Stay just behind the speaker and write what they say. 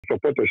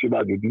support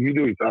Osinbajo. The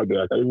video is out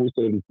there. I can even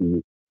send it to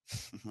you.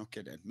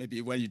 Okay, then.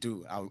 Maybe when you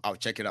do, I'll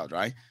check it out,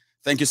 right?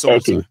 Thank you so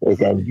much, sir.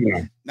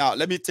 Okay. Now,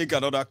 let me take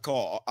another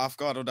call. I've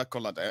got another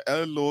caller there.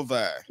 Hello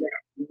there.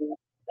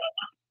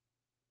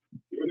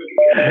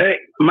 Hey,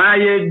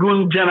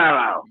 Mayegun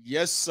General.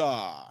 Yes,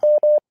 sir.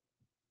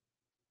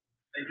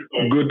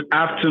 Good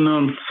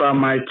afternoon, sir,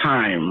 my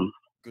time.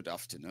 Good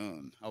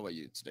afternoon. How are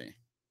you today?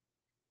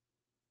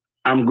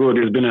 I'm good.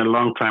 It's been a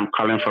long time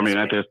calling from the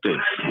United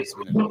States. It's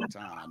been a long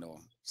time, I know.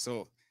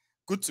 So,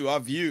 good to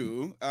have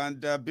you.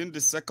 And being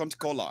the second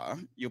caller,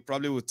 you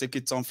probably will take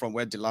it on from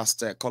where the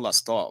last caller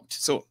stopped.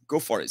 So, go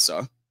for it,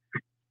 sir.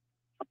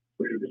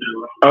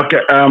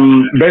 Okay.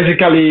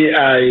 Basically,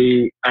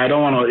 I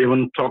don't want to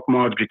even talk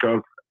much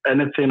because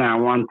anything I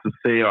want to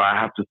say or I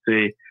have to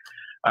say,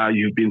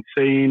 you've been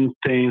saying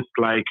things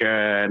like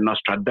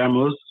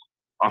Nostradamus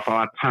of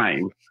our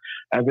time.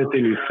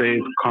 Everything you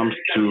say comes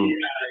to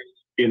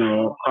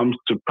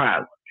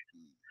pass.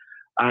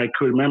 I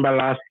could remember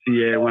last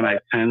year when I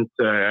sent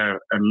a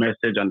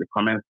message on the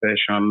comment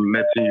section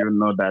letting you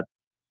know that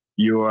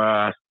you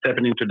are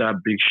stepping into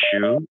that big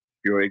shoe.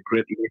 You're a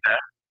great leader.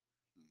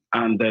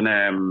 And then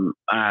I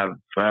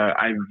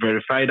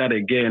verified that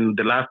again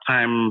the last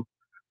time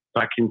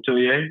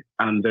Pakintoye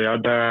and the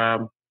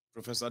other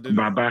Professor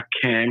Baba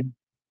came.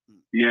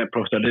 Yeah,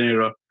 Professor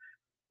Deniro.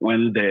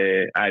 When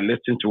I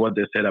listened to what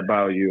they said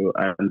about you,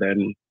 and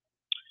then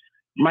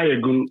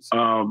Mayegun,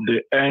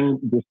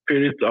 the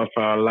spirit of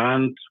our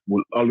land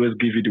will always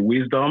give you the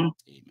wisdom.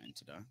 Amen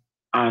to that.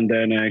 And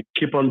then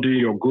keep on doing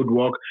your good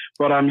work.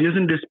 But I'm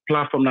using this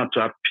platform now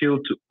to appeal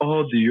to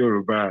all the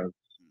Yorubas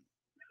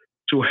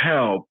to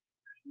help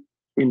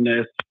in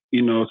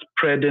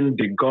spreading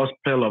the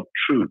gospel of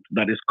truth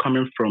that is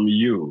coming from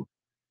you.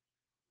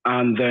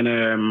 And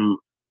then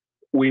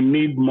we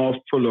need more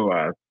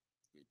followers.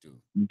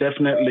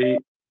 Definitely,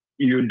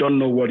 you don't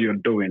know what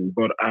you're doing,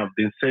 but I've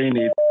been saying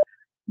it,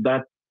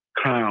 that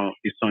crown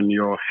is on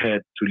your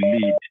head to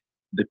lead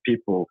the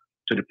people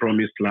to the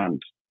promised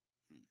land.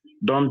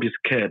 Don't be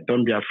scared.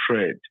 Don't be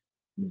afraid.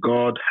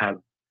 God has,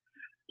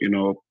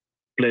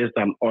 placed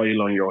an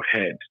oil on your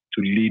head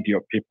to lead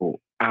your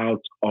people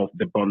out of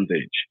the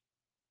bondage.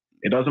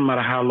 It doesn't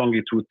matter how long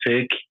it will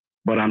take,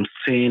 but I'm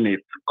seeing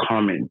it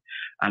coming,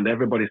 and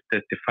everybody's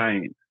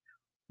testifying.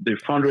 The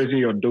fundraising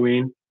you're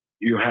doing,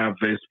 you have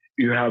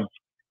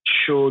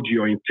showed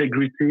your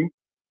integrity,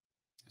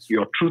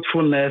 your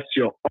truthfulness,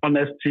 your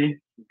honesty.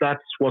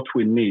 That's what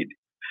we need.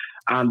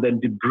 And then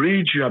the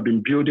bridge you have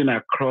been building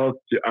across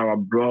our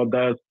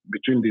brothers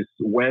between this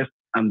west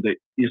and the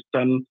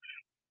eastern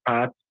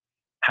part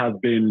has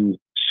been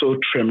so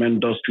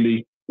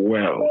tremendously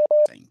well.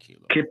 Thank you,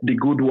 Lord. Keep the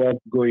good work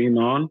going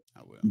on.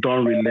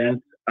 Don't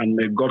relent, and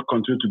may God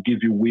continue to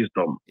give you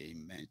wisdom.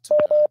 Amen to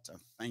that.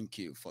 Thank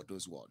you for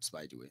those words,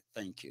 by the way.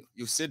 Thank you.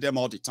 You say them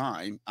all the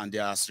time, and they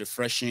are as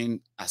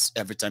refreshing as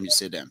every time you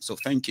say them. So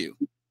thank you.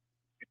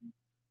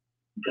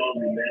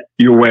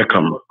 You're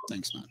welcome.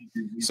 Thanks, man.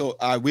 So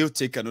I will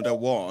take another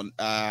one,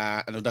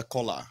 another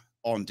caller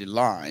on the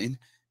line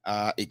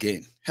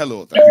again.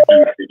 Hello there.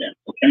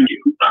 Thank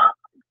you.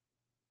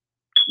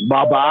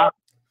 Baba.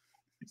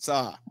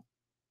 Sir.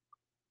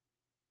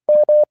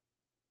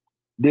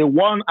 The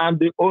one and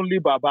the only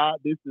Baba.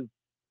 This is.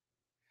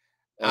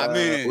 I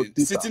mean,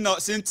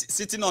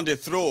 sitting on the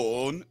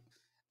throne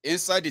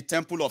inside the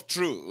temple of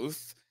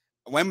truth.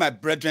 When my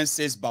brethren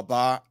says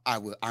Baba, I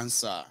will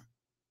answer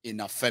in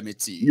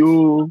affirmative.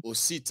 You,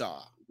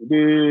 Osita.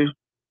 The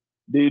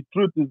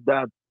truth is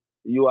that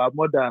you are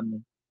more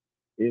than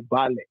a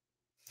ballet.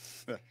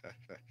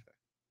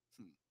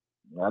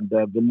 And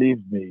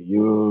believe me,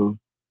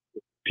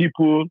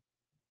 people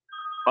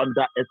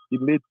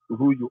underestimate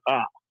who you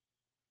are.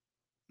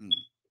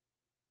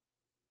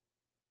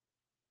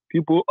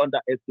 People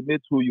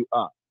underestimate who you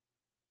are.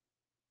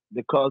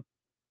 Because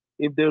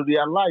if they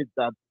realize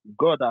that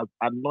God has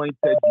anointed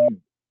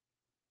you,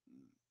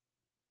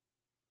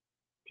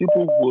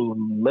 people will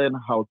learn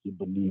how to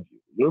believe you.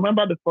 You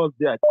remember the first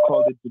day I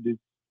called into this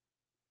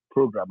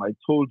program, I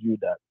told you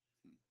that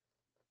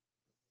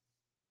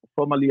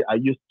formerly I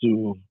used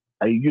to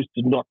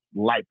not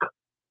like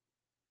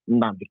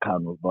Nnamdi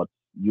Kanu, but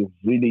you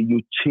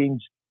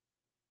changed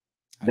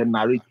the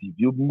narrative.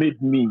 You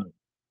made me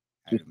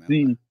to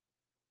see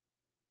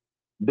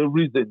the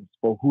reasons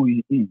for who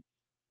he is.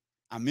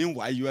 And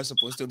meanwhile, you are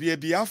supposed to be a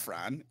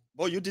Biafran,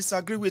 but you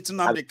disagree with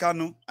Nnamdi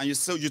Kanu, and you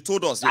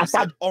told us, you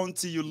said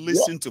until you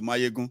listen to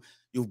Mayegun,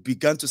 you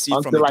began to see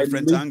it from a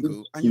different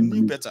angle, and you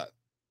knew better,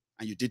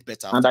 and you did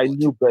better. And I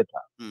knew better.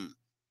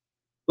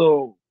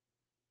 So,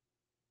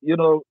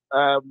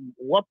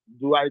 what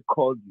do I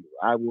call you?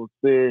 I will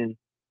say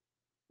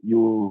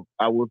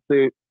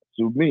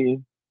to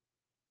me,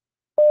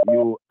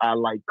 you are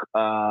like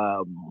you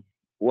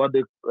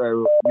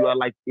are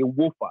like a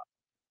woofer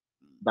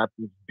that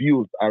is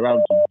built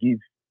around to give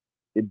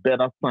a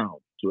better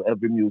sound to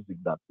every music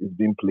that is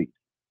being played.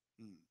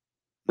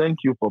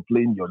 Thank you for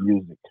playing your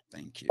music.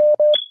 Thank you.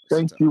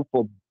 Thank you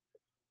for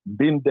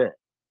being there.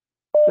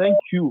 Thank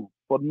you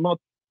for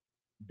not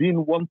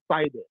being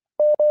one-sided.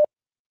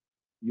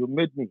 You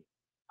made me.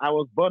 I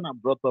was born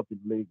and brought up in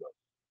Lagos,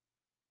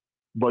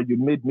 but you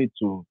made me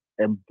to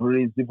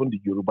embrace even the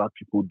Yoruba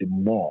people the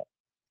more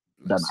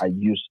than I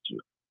used to.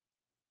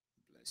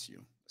 Bless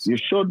you. You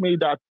showed me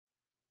that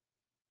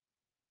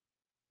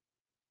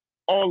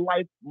all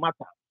life matters.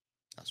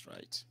 That's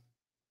right.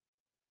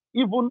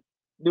 Even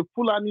the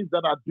Fulanis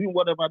that are doing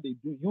whatever they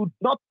do, you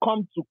not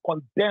come to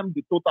condemn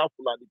the total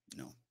Fulani.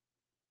 No.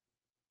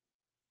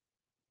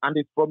 And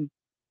it's from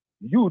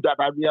you that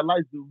I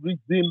realized the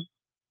reason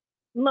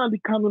Nnamdi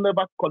Kanu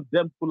never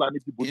condemned Fulani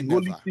people. The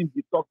only thing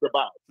he talked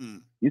about,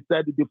 he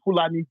said the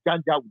Fulani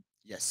Janjaweed.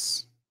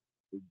 Yes.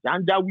 The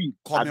Janjaweed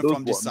coming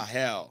from the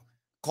Sahel,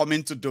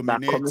 coming to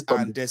dominate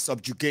and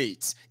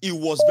subjugate. It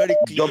was very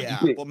clear,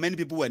 but many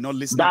people were not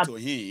listening to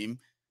him.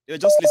 They were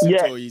just listening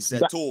to his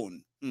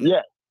tone.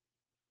 Yeah.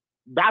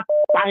 That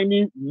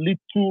tiny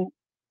little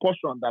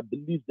portion that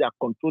believes they are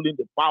controlling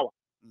the power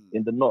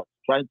in the north,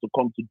 trying to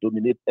come to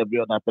dominate every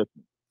other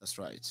person. That's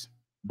right.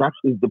 That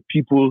is the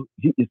people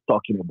he is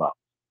talking about.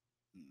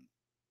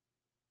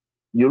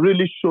 You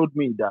really showed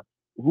me that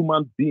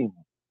human beings,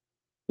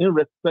 in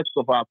respect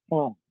of our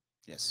tongue,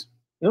 yes,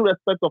 in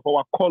respect of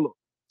our color,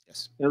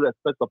 yes, in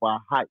respect of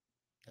our height,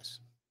 yes,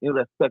 in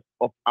respect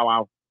of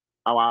our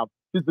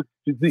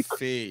physique,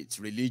 faith,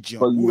 religion,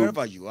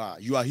 whoever you are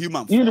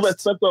human first. In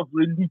respect of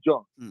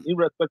religion, in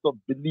respect of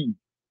belief,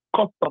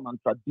 custom and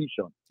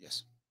tradition.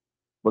 Yes.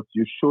 But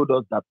you showed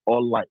us that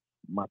all life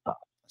matters.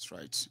 That's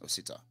right,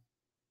 Osita.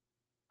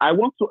 I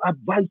want to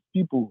advise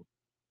people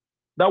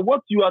that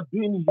what you are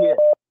doing here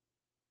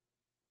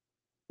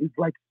is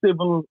like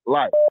saving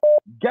lives,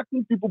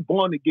 getting people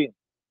born again,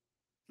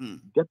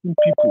 getting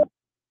people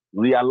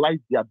realize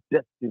their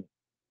destiny.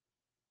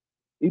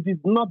 It is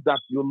not that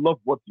you love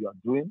what you are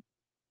doing,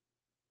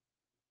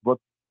 but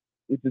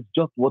it is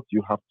just what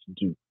you have to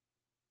do.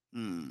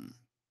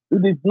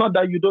 It is not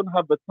that you don't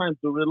have the time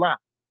to relax,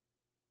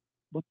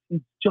 but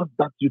it's just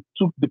that you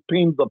took the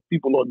pains of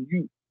people on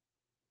you.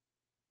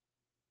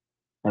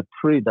 I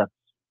pray that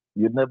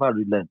you never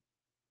relent.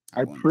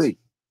 I pray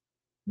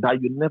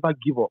that you never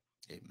give up.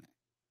 Amen.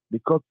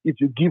 Because if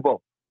you give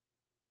up,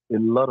 a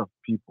lot of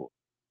people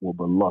will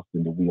be lost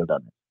in the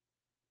wilderness.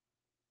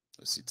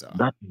 Osita.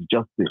 That is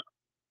just it.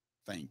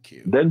 Thank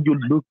you. Then you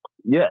look,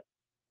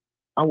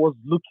 I was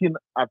looking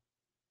at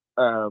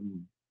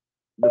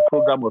the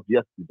program of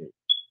yesterday.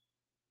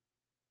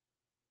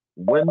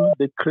 When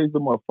the crazy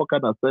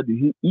motherfucker said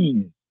he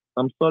is,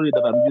 I'm sorry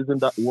that I'm using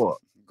that word.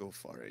 Go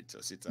for it,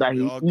 Osita. That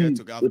we all get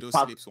to have those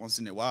sleeps once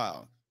in a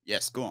while.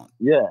 Yes, go on.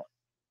 Yeah.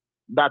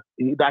 That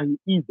he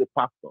is a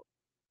pastor,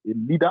 a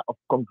leader of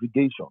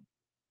congregation.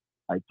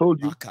 I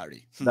told you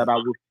that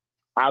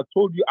I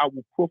told you I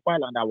will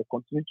profile and I will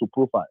continue to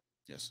profile.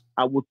 Yes.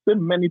 I will say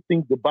many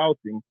things about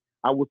him.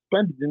 I will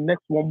spend the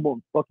next 1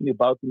 month talking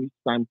about him each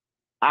time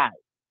I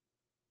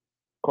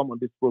come on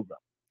this program.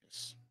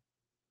 Yes.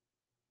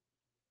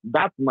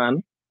 That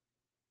man,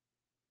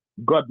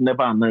 God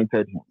never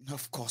anointed him.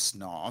 Of course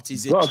not.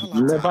 He's a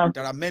charlatan.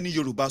 There are many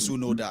Yorubas who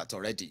know that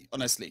already,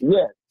 honestly.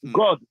 Yes.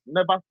 God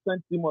never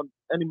sent him on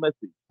any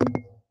message.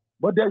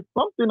 But there's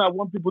something I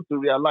want people to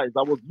realize.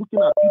 I was looking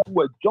at people who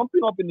were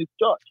jumping up in his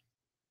church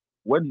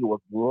when he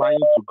was lying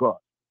to God.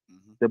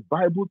 The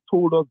Bible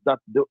told us that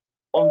the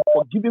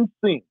unforgiving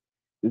sin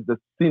is the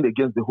sin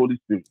against the Holy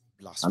Spirit.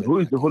 Blasphemy. And who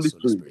is the Holy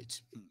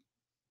Spirit?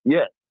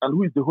 Yes. And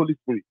who is the Holy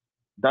Spirit?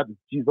 That is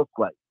Jesus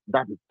Christ.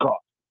 That is God.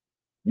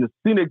 You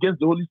sin against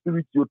the Holy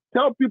Spirit. You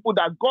tell people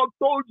that God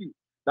told you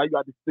that you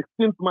are the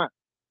 16th man.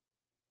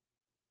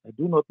 I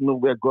do not know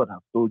where God has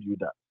told you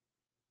that.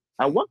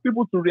 I want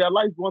people to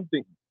realize one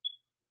thing,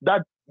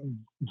 that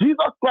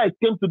Jesus Christ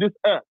came to this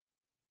earth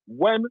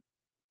when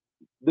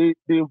the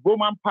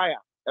Roman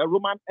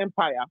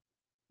Empire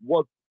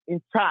was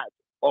in charge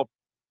of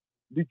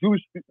the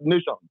Jewish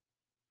nation.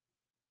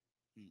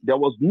 There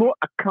was no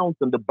account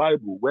in the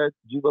Bible where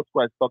Jesus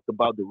Christ talked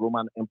about the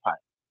Roman Empire.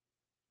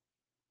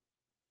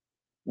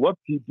 What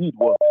he did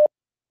was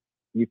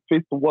he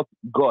faced what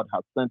God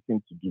has sent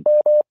him to do.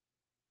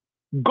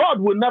 God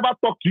will never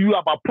talk to you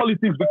about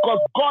politics because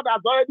God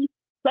has already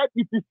said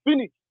it is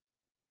finished.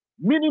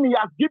 Meaning he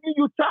has given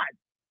you charge,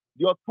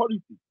 the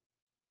authority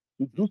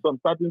to do some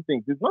certain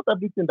things. It's not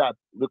everything that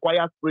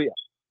requires prayer.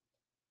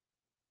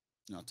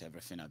 Not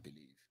everything, I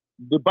believe.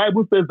 The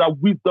Bible says that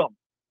wisdom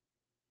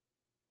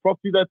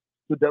profiteth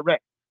to the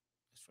rest.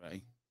 That's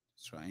right.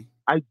 That's right.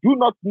 I do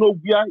not know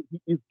where he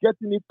is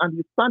getting it, and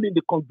he stands in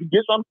the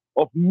congregation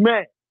of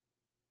men.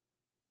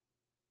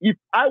 If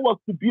I was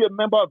to be a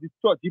member of his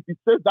church, if he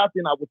says that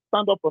thing, I would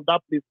stand up from that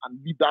place and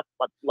leave that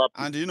particular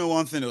place. And do you know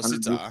one thing,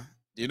 Osita?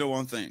 Do you know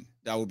one thing?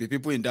 There will be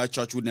people in that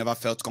church who never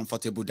felt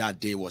comfortable that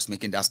day was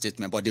making that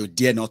statement, but they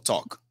dare not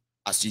talk,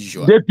 as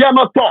usual. They dare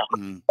not talk.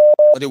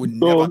 But they would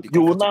never be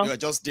comfortable. They were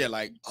just there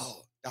like,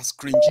 oh, that's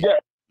cringy.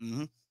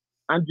 Yeah.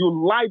 And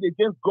you lied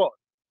against God.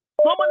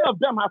 So many of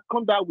them have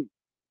come that way.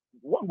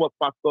 One was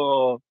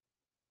Pastor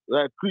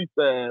Chris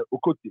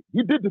Okotie.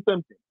 He did the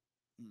same thing.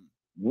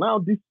 Now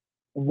this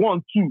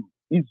one too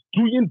is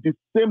doing the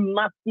same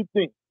nasty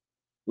thing.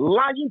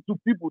 lying to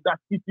people that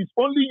it is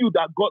only you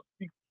that God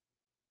speaks.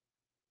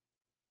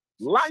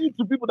 Lying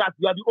to people that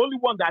you are the only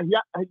one that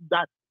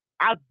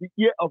has the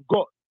ear of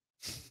God.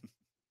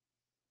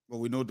 Well,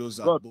 we know those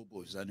are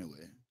bobos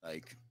anyway,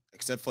 like,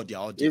 except for the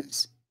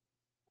audience.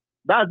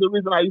 That's the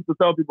reason I used to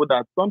tell people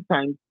that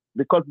sometimes,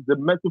 because it's a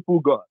merciful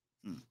God,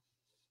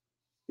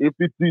 if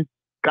it is,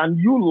 can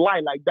you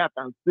lie like that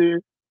and say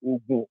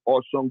Ogun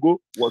or Shango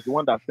was the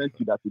one that sent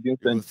you that you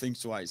didn't send? You will think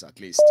twice at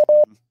least.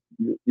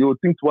 You will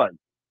think twice.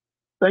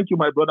 Thank you,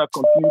 my brother.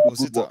 Continue the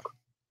good work.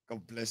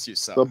 God bless you,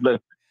 sir. God bless.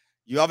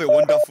 You have a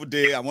wonderful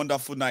day, a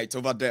wonderful night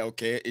over there,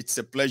 okay? It's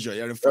a pleasure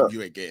hearing from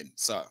you again,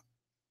 sir.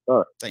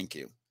 Thank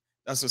you.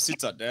 That's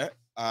Osita there.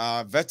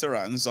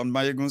 Veterans on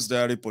Mayegun's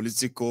Diary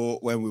Political,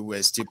 when we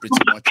were still pretty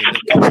much in the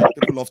kitchen.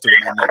 People love to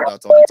remind me of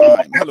that all the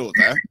time. Hello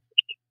there.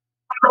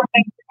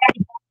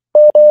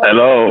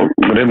 Hello,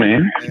 good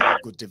evening.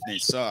 Good evening,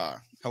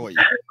 sir. How are you?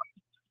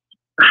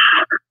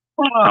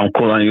 I'm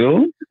cool, and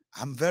you?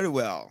 I'm very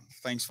well.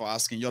 Thanks for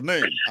asking your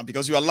name. And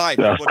because you are live,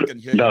 everybody can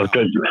hear you now.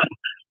 Good.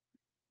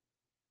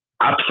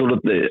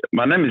 Absolutely.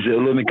 My name is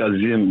Olomi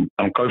Kazim.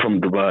 I'm calling from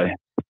Dubai.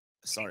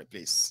 Sorry,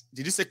 please.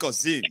 Did you say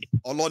Kazim?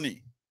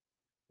 Oloni?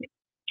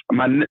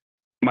 My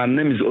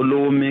name is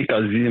Olomi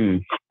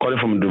Kazim, calling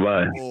from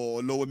Dubai.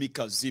 Oh, Olomi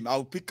Kazim.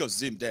 I'll pick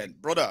Kazim then.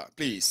 Brother,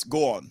 please,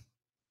 go on.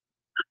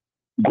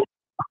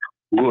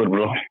 Good,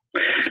 bro.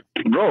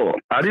 Bro,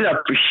 I really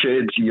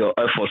appreciate your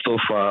effort so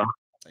far,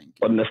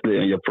 honestly,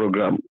 on your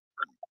program.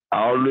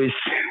 I always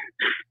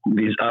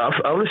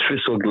feel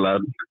so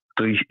glad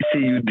to see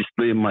you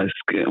display my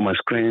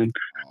screen,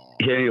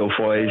 hear your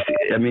voice.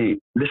 I mean,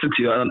 listen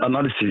to your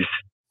analysis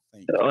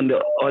on the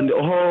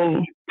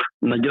whole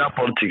Nigerian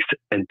politics,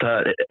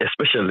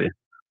 especially.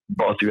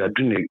 But you are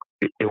doing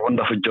a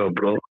wonderful job,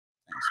 bro.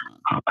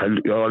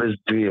 You're always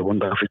doing a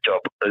wonderful job.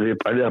 I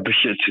really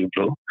appreciate you,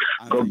 bro.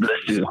 God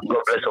bless you.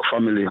 God bless your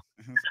family.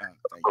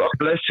 God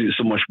bless you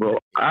so much, bro.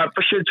 I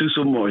appreciate you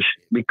so much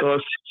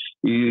because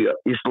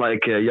it's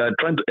like you are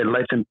trying to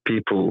enlighten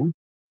people.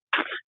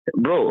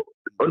 Bro,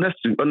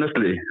 honestly,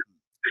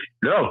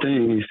 there are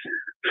things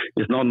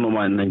it's not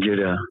normal in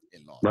Nigeria.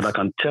 But I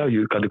can tell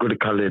you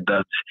categorically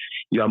that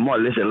you are more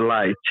or less a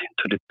light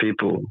to the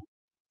people.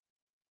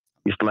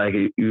 It's like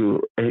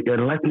you're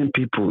enlightening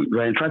people. You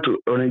are trying to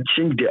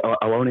change our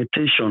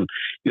orientation.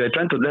 You are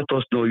trying to let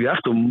us know you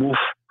have to move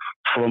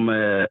from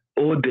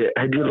all the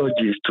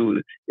ideologies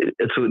to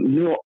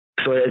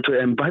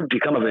imbibe the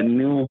kind of a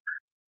new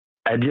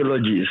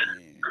ideologies.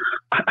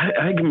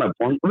 I give my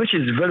point, which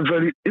is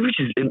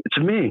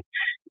to me,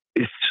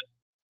 it's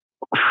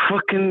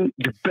fucking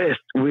the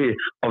best way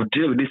of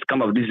dealing with this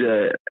kind of these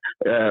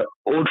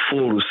old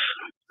fools.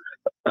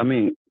 I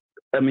mean,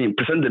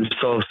 present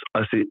themselves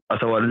as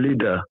our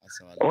leader.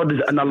 All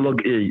these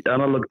analog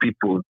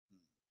people.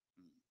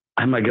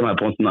 I might get my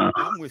point now.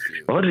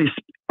 All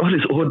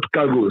these old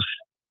cargoes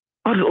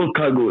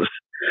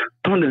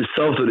turn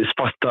themselves to this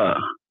pastor,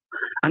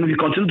 and we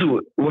continue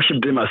to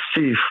worship them as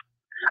safe,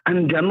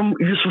 and they are not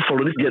useful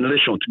for this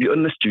generation. To be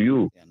honest to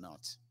you, they are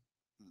not.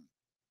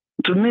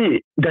 To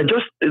me, they're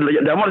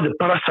one of the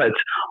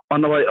parasites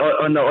on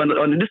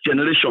this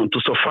generation to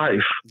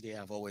survive. They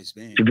have always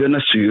been. To be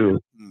honest to you.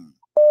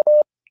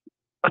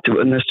 To be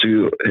honest to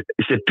you,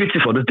 it's a pity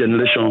for this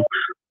generation,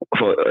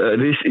 for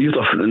this youth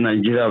of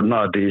Nigeria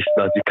nowadays,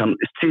 that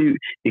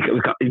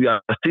we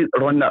are still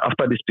running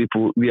after these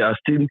people. We are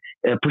still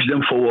pushing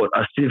them forward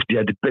as if they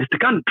are the best. They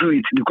can't do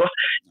it because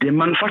they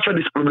manufacture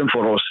this problem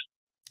for us,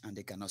 and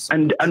they cannot.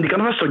 And they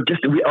cannot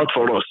suggest a way out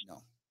for us.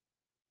 No.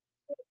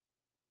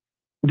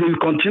 They will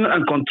continue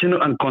and continue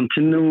and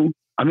continue.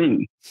 I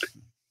mean,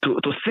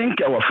 to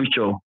sink our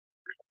future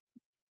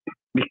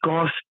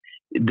because.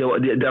 They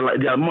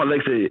are more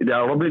like they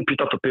are robbing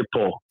Peter to pay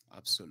Paul.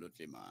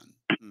 Absolutely, man.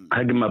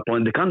 I get my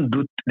point. They can't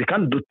do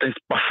things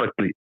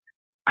perfectly.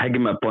 I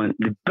get my point.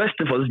 The best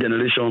thing for this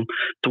generation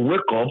to wake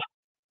up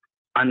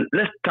and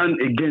let's stand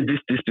against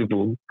these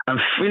people and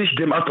finish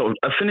them out of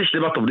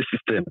the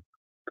system.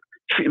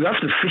 We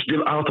have to fish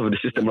them out of the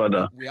system,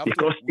 rather,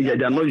 because they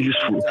are not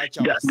useful.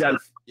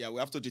 We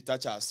have to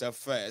detach ourselves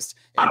first.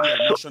 Any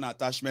emotional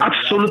attachment,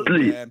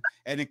 absolutely.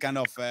 Any kind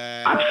of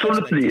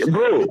absolutely,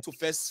 bro. You need to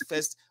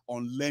first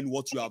unlearn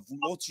what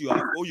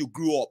you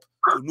grew up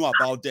to know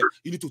about them.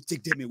 You need to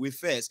take them away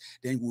first.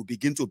 Then we'll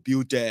begin to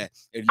build a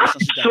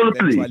relationship that will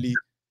eventually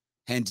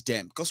end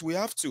them. Because we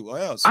have to, or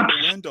else they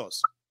will end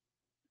us.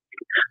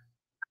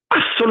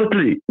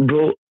 Absolutely,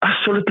 bro.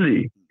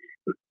 Absolutely,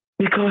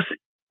 because.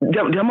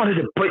 They're more or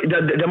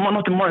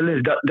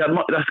less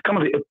that's kind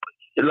of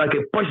like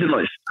a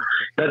poisonous.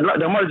 They're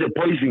more or less a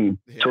poison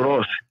to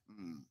us.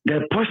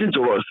 They're poison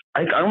to us.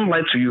 I don't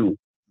lie to you.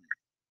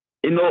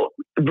 You know,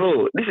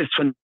 bro, this is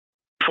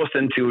 21st 21st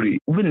century.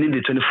 We need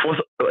the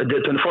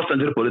 21st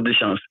century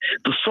politicians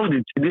to solve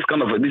this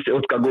kind of this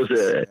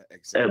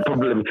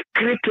problem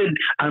created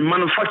and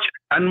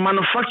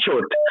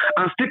manufactured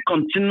and still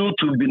continue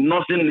to be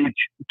nursing it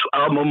to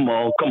our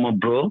mom. Come on,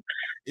 bro.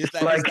 It's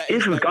like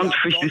if we can't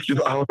fix these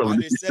people out of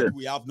the system. Said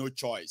we have no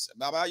choice.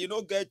 Baba, you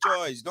don't get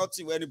choice.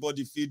 Nothing where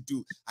anybody feel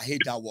do. I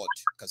hate that word,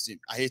 Kazim.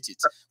 I hate it.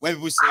 When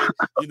people say,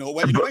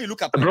 when you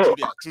look at Nigeria,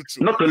 true.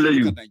 Not only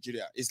you. At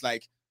Nigeria, it's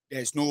like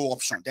there's no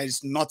option. There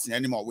is nothing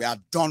anymore. We are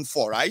done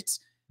for, right?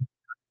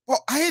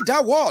 Well, I hate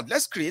that word.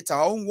 Let's create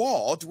our own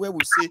world where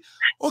we say,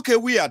 okay,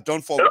 we are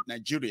done for with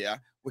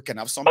Nigeria. We can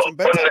have something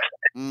better.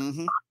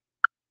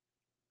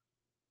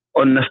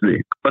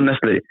 Honestly,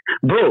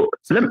 bro.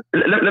 Let me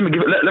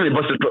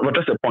bust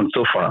a point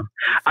so far.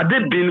 Has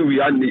it been we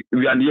are the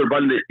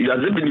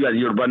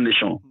urban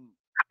nation?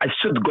 I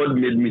said God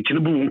made me.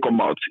 Tinubu won't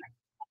come out.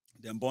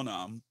 Then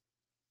Bonham.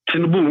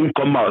 Tinubu won't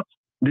come out.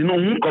 They know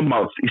won't come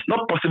out. It's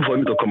not possible for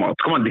him to come out.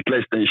 Come and declare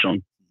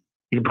extension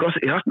because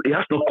it has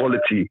no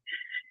quality.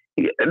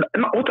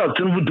 What has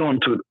Tinubu done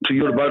to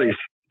Yoruba race?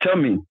 Tell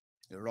me.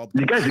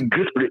 The guy is a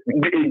great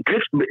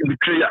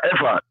betrayer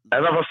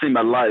I've ever seen in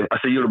my life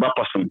as a Yoruba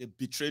person. They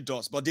betrayed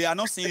us, but they are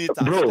not saying it as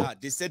that.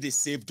 They said they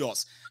saved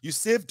us. You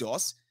saved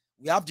us.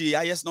 We have the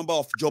highest number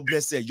of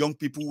jobless young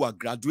people who are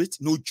graduate,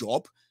 no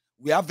job.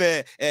 We have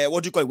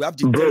what do you call it? We have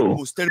the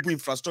most terrible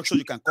infrastructure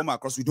you can come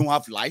across. We don't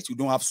have lights. We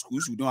don't have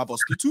schools. We don't have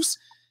hospitals.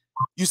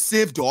 You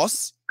saved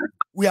us.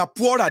 We are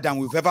poorer than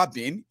we've ever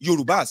been.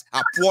 Yorubas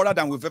are poorer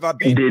than we've ever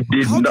been.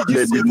 How did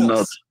you save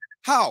us?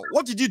 How?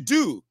 What did you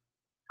do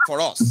for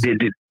us? They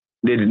did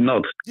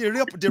not. They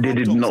did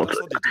not.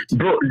 That's what they did.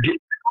 Bro,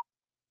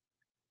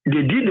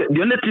 they did.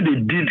 The only thing they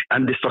did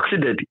and they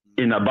succeeded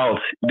in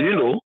about. Do you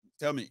know?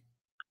 Tell me.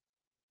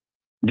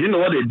 Do you know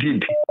what they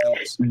did?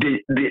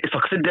 They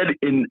succeeded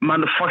in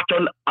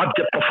manufacturing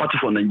abject poverty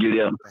for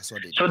Nigeria. That's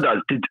what they did. So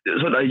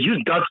that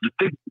use that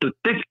to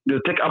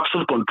take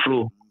absolute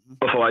control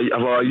of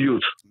our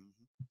youth.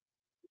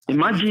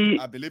 Imagine.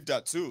 I believe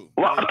that too.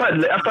 Well, after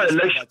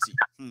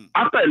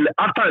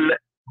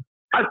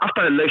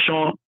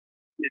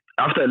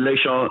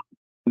election,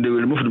 they will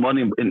remove the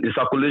money in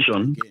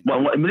circulation. Okay.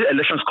 But when immediate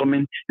elections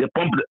coming, they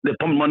pump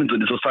money to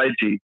the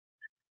society.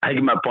 I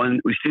get my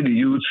point. We see the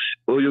youths,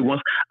 all you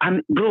want,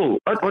 and bro,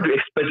 what do you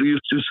expect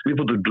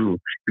people to do?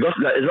 Because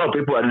a lot of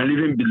people are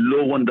living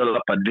below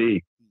 $1 per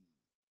day,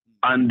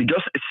 and they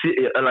just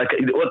see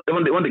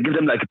when they give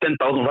them like 10,000,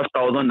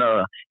 5,000,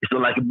 it's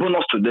like a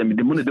bonus to them.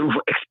 The money they don't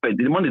expect.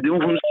 The money they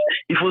don't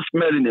even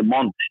smell in a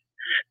month.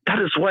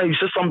 That is why you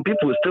see some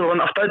people still run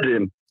after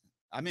them.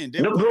 I mean, they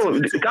can't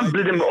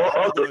blame them.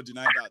 I'm not going to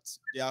deny that.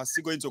 They are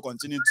still going to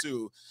continue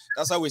to.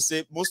 That's why we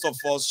say most of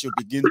us should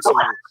begin to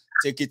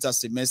take it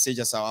as a message,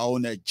 as our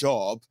own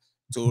job,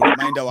 to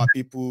remind our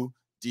people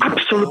the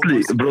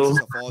absolutely, bro.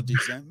 Of all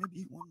this. And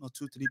maybe 1 or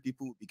 2, 3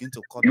 people will begin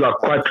to cut. You are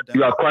quite right.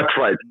 You are quite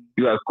right.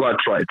 You are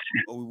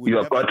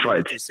quite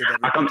right.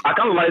 I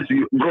can't lie to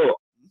you, bro.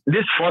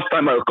 This first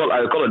time I call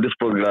on this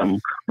program,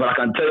 but I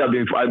can tell you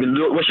I've been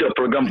watching your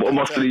program for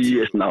almost 3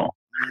 years now.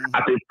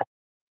 At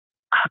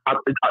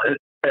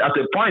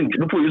a point,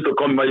 people used to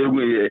come in my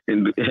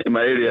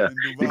area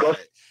because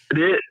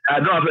I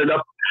don't have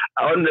enough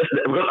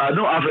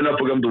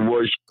program to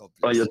watch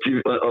on your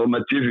TV or my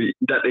TV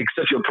that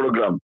except your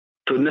program.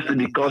 So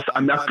necessarily because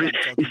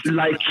it's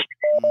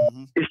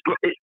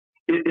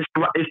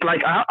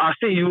like I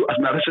see you as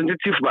my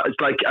representative, but it's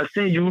like I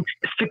see you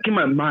speaking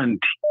my mind.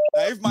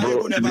 If my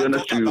ego never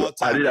talk about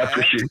it, I really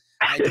appreciate.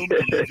 I don't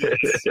believe it.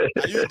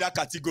 Are you in that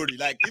category?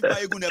 Like if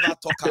my ego never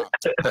talk out,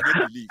 I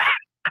don't believe.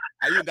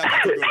 Are you in that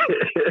category?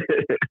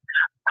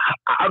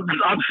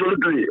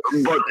 Absolutely,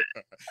 but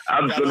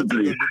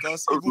absolutely.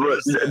 Because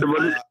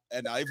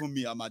even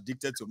me, I'm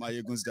addicted to my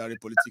Egun's Diary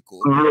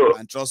Political,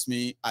 and trust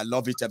me, I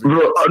love it every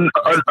day.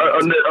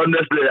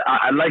 Honestly,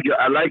 I like your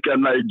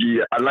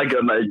energy. I like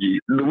your energy.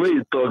 The way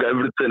you talk,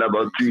 everything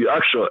about you,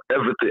 action,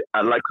 everything.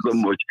 I like so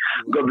much.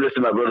 God bless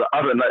you, my brother.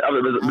 Have a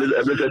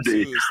blessed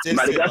day.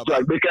 My regards to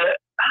Agbeke.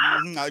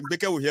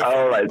 Agbeke will hear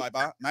from you.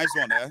 Bye-bye. Nice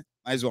one, eh?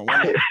 Nice one.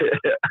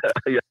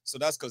 Yeah. So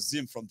that's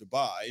Kazim from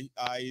Dubai.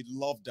 I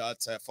love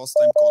that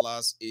first-time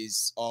callers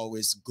is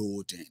always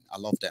golden. I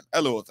love them.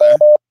 Hello there.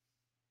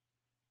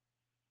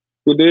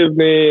 Good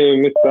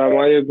evening, Mr.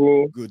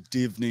 Mayegu. Good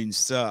evening,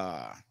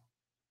 sir.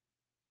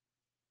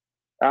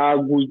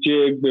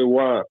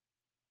 The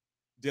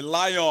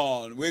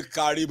lion, we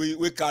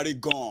carry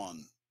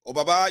gun. Oh,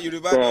 Baba, you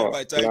revive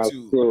by time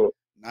too.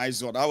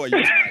 Nice one. How are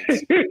you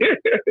tonight?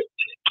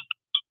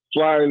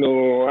 Fine,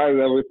 how's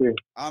everything?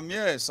 I'm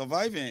here,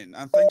 surviving,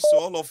 and thanks to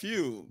all of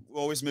you who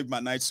always make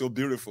my night so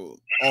beautiful.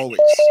 Always.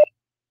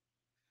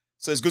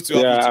 So it's good to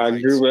have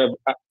you tonight.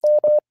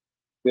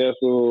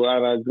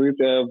 And I greet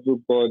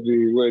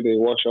everybody where they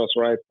watch us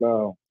right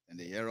now. And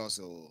they hear us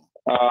all.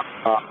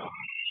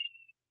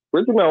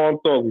 What thing I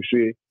want to talk, you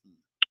see,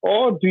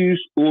 all these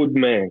old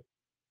men,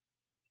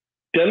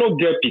 they not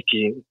get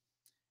picking,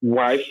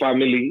 wife,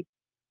 family.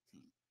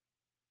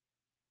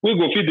 We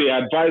go feed the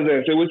advisor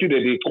and say, what did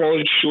they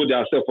can't show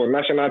themselves on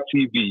national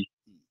TV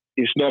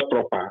is not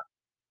proper.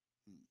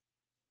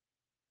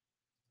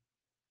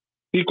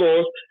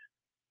 Because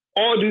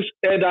all these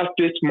elder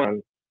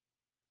statesmen,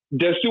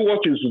 they see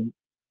what is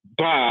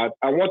bad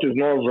and what is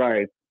not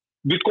right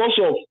because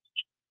of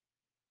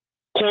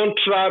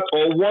contract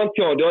or one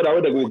thing or the other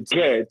way they will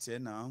get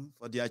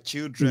for their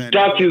children.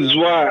 That is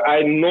why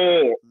I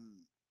know.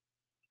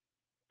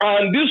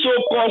 And these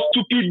so-called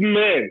stupid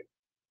men,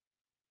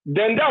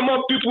 then there are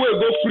more people who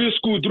go free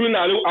school during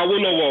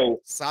Awolowo.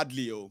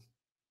 Sadly, oh.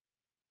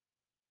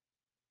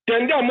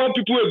 Then there are more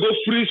people who go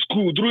free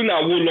school during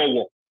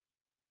Awolowo.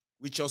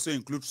 Which also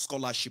includes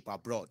scholarship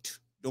abroad.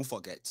 Don't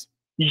forget.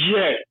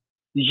 Yes,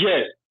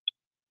 yes.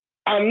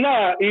 And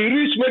now it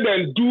reach where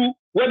they do,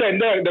 when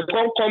they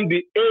come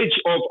the age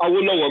of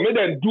Awolowo, where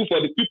they do for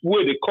the people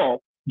where they come,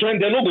 then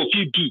they not go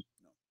feel do.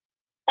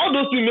 All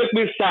those things make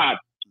me sad.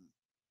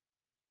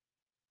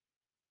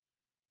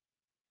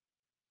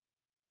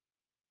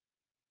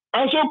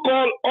 And so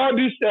call all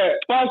these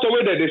pastor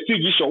where they see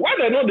vision. Why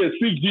they know they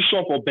see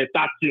vision for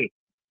better things?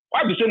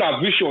 Why be saying a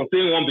vision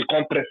saying one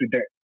become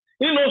president?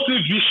 You know, see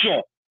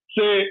vision,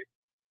 say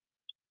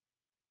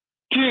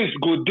things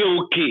go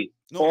do okay.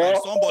 No, or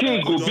like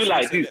things go be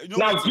like this. You know,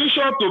 now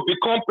vision to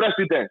become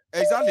president.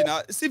 Exactly.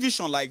 Now see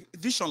vision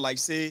like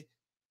say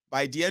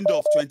by the end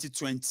of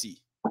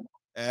 2020,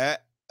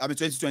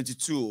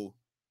 2022,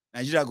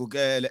 Nigeria go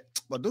get,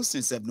 but those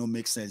things have no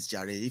make sense,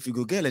 Jerry. If you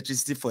go get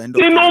electricity for end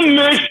of, it don't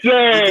make sense.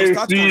 You go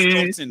start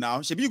constructing now.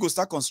 Shebi you go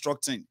start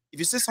constructing. If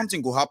you say something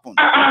go happen,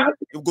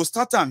 you go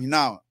start time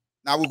now.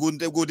 Now we go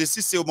they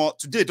see more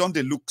today. Don't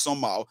they look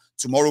somehow?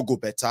 Tomorrow go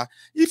better.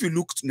 If you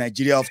look to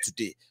Nigeria of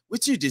today,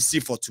 which they see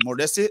for tomorrow,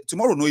 they say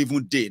tomorrow no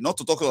even day. Not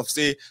to talk of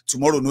say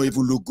tomorrow no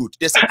even look good.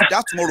 They say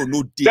that tomorrow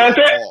no day at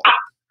all.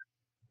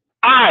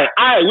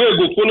 I will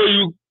go follow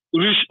you.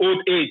 Reach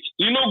old age,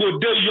 you know, go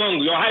day young,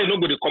 your eye no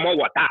go to come out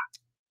water.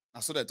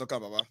 That's what they talk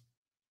about.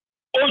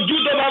 Ojú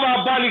tó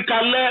bá bá ní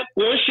kalẹ̀,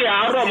 kò ń ṣe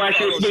àárọ̀ máa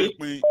ṣe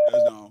pé.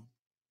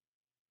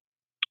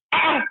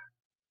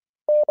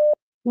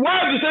 Why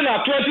be say na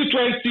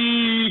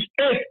 2028,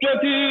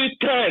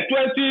 2010,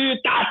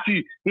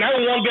 2030, now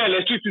we won't get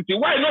electricity?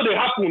 Why no dey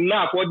happen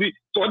now for this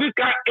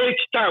kind of age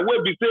time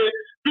where we say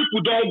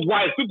people don't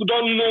wise, people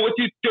don't know what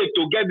it takes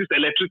to get this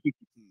electricity?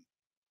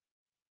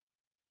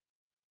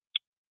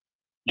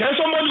 Then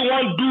somebody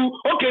want do,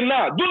 okay,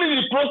 now, during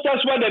the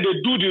process where they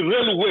do the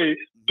railway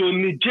to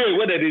Niger,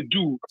 where they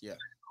do,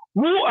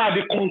 who are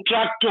the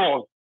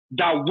contractors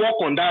that work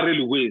on that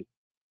railway?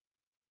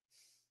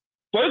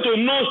 For you to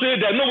know, say,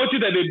 they know what they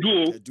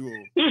do.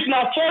 If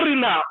now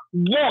foreigner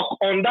work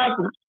on that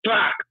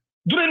track,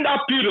 during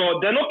that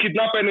period, they don't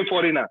kidnap any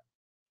foreigner.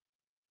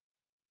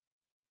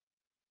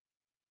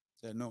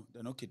 They no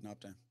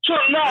kidnap them. So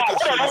now,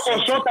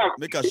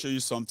 make I show you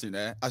something,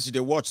 as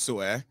you watch,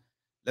 so,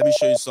 let me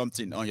show you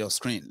something on your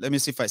screen. Let me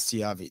see if I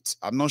still have it.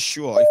 I'm not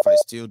sure if I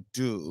still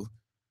do,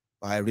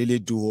 but I really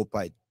do hope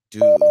I do.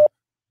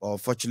 But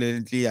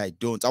unfortunately, I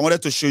don't. I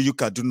wanted to show you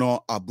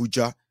Kaduna,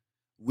 Abuja,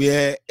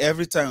 where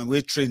every time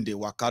we train the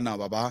Wakana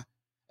Baba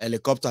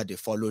helicopter, they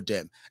follow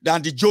them.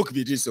 Then the joke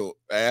be this,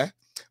 where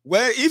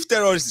if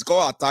terrorists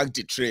go attack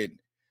the train,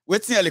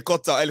 waiting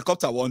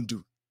helicopter won't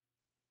do.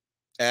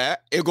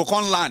 It go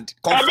come land,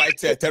 come fight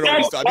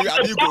terrorists. I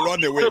mean, go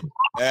run away.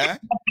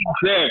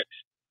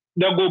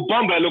 They go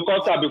bomb the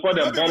helicopter before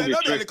they bomb the train.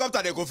 The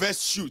helicopter, they go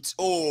first shoot.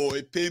 Oh,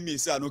 it pay me,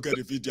 say I don't get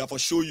the video. For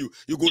show you.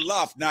 You go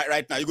laugh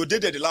right now. You go there,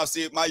 the laugh,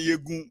 say, my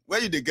yegun,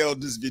 where you they get on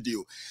this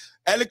video?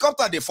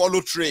 Helicopter, they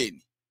follow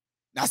train.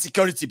 Now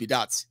security be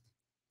that.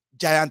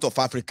 Giant of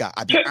Africa.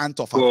 I be ant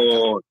of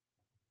Africa.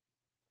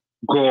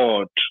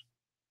 God.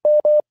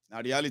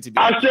 Now reality be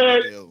I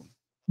said,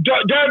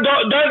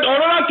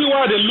 another thing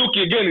why they look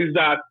again is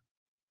that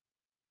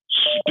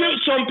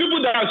some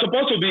people that are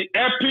supposed to be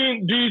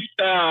helping this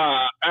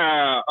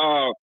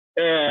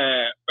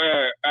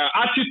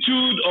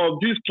attitude of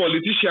these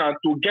politicians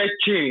to get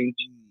change,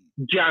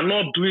 they are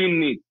not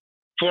doing it.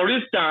 For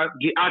instance,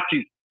 the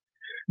artists.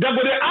 They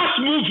go to ask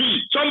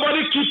movie,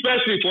 somebody kill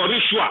person for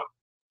ritual.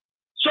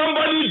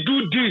 Somebody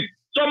do this.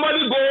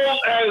 Somebody go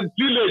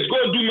village,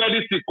 go do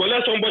medicine,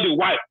 collect somebody's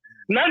wife.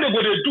 Now they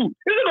go to do.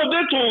 Instead of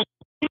them to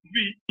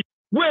movie,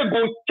 we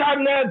go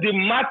channel the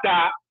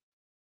matter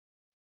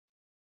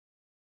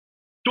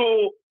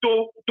to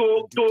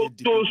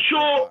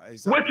show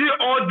what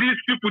all these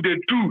people they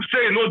do,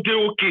 say no, they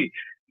okay.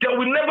 They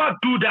will never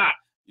do that.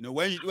 You know,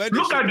 when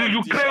look at the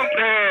Ukraine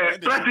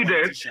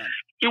president,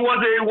 he was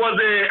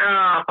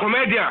a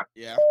comedian,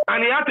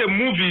 and he had a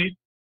movie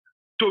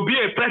to be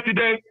a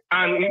president,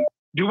 and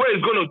the way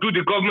he's going to do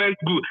the government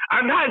good,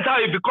 and that is how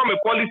he become a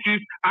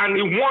politician, and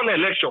he won an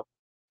election.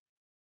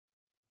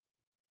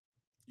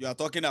 You are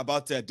talking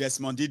about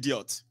Desmond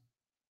Idiot.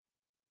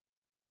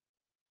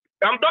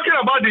 I'm talking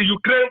about the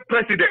Ukraine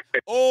president.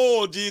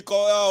 Oh,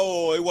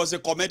 it was a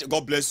comedian.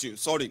 God bless you.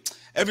 Sorry.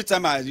 Every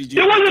time I read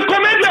you. He was a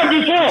comedian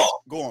before.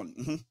 Go on.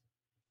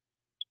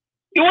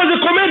 He was a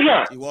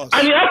comedian. He was.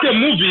 And he had a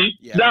movie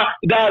that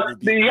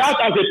he had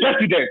as a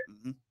president.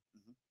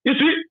 You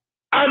see?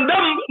 And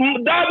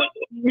that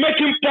make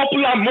him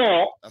popular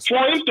more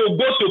for him to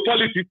go to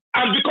politics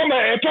and become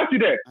a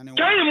president.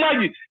 Can you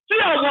imagine? See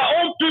our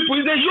own people,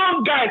 he's a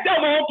young guy, see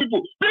our own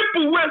people.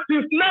 People were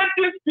since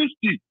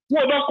 1960 who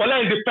don't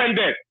collect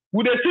independence.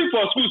 Would they sit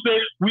for school say,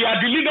 we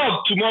are the leader of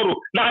tomorrow?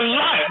 Now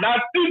lie, now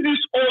see this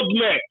old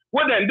man,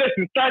 when they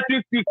since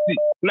 1960,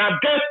 now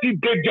they still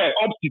get there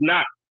up to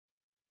now.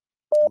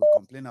 We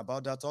complain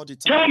about that all the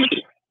time. Tell me.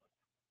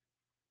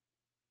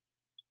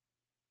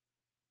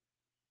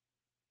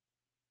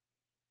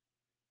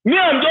 Me,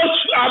 I'm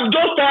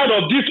just tired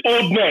of this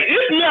old man.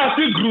 If me I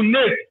see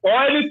grenade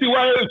or anything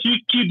where you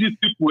kill these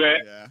people,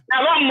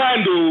 I don't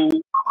mind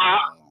though.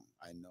 I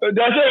know.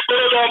 They say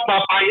borrow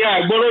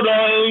papaya, borrow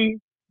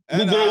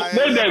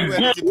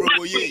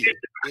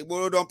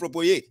Igboro don't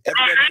propose.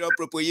 Everybody don't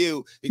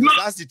propose because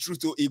that's the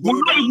truth. We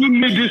don't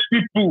even need these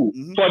people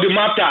for the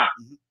matter.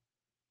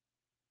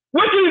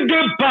 What is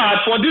the bad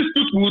for these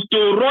people to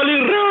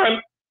rolling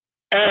around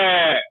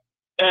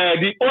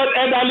the old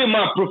elderly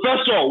man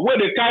professor where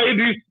they carry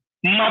this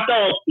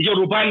matter of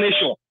Yoruba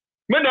nation?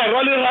 When they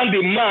rolling around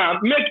the man,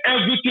 make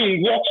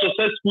everything work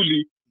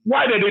successfully.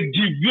 Why did they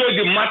deviate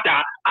the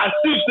matter as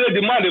if say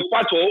the man they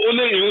fight for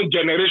only his own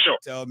generation?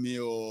 Tell me,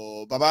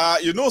 Baba,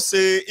 you know,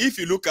 say if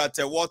you look at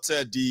what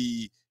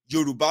the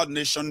Yoruba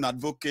Nation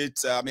advocate,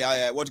 what do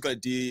you call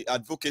it, the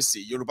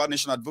advocacy, Yoruba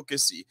Nation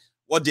advocacy,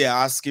 what they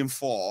are asking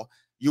for,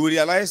 you will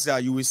realize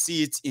that you will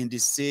see it in the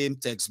same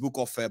textbook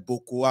of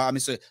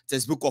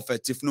textbook of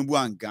Tinubu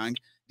and gang,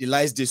 the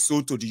lies they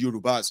sold to the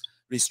Yorubas,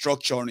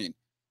 restructuring,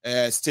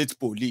 state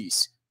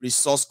police,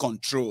 resource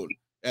control,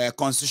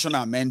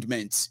 constitutional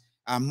amendments,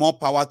 and more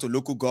power to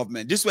local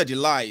government. These were the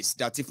lies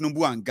that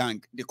Tinubu and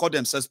gang, they call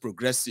themselves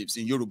progressives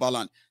in Yoruba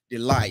land, they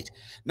lied.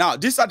 Now,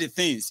 these are the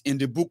things in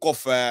the book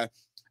of,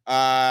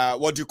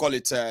 what do you call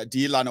it, the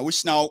Ilana,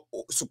 which now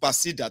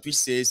supersede that, which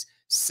says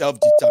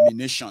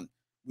self-determination.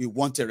 We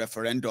want a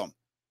referendum,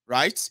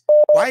 right?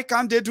 Why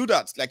can't they do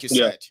that, like you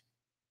said?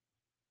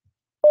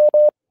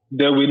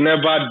 They will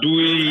never do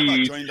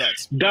it. Join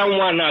that. That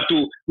one,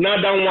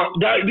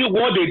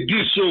 what they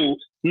did so,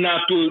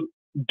 now to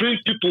bring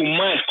people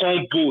mind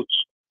come vote.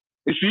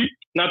 You see,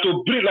 now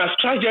to bring a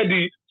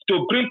strategy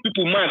to bring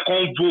people mind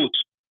come vote.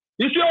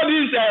 You see all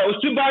these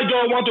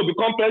Osinbajo want to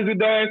become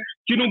president,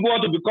 Tinubu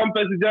want to become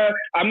president,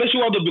 Amechi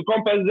want to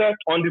become president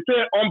on the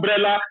same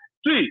umbrella.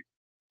 See,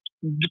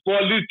 the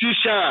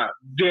politicians,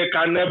 they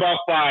can never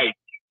fight.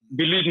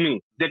 Believe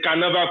me, they can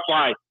never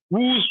fight.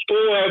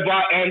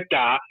 Whosoever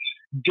enter,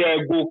 they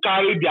go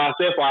carry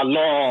themselves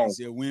along. It's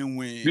a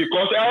win-win.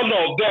 Because all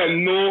of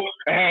them know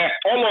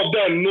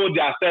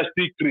their self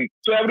secret.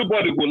 So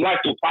everybody would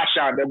like to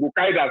fashion, they will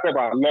carry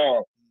themselves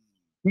along.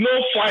 No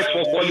fight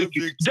for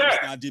politics.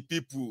 Now the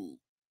people.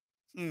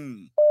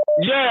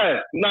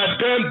 Yes, now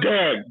them,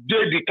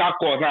 they the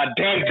caucus,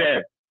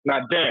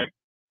 now them.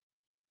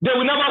 They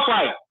will never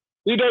fight.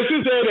 If they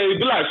see say they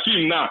be like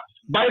film now,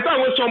 by the time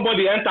when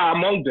somebody enter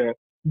among them,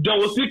 they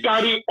will still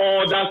carry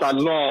others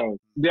along.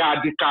 They are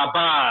the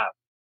cabal.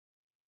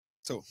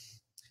 So,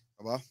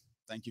 Baba,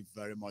 thank you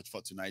very much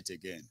for tonight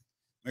again.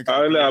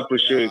 I really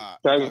appreciate it.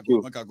 Thank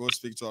you. I can go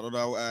speak to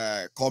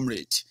another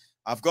comrade.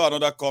 I've got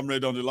another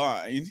comrade on the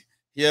line.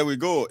 Here we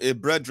go. A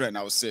brethren,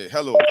 I would say.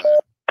 Hello.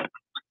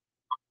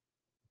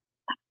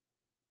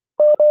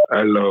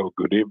 Hello.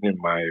 Good evening,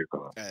 my.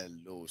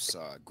 Hello,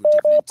 sir. Good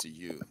evening to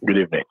you. Good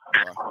evening.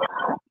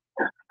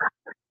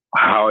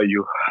 How are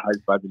you?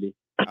 How's family?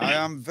 I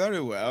am very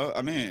well.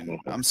 I mean,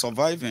 I'm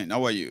surviving.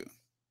 How are you?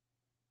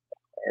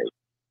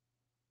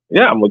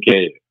 Yeah, I'm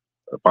okay.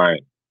 We're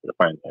fine. We're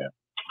fine here.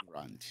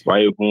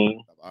 Why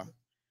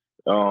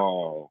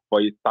for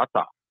a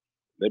starter,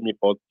 let me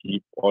first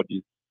keep all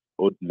these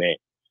old men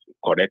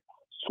correct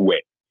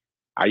swear.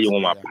 I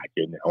want my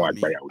pattern. I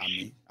want my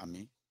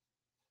Ami.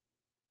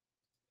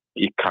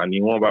 It can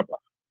you want Baba.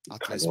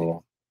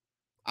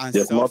 And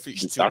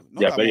selfish too.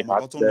 They are very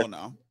hard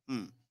now.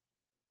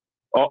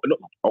 Oh no,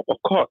 of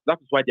course,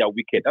 that's why they are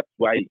wicked. That's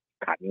why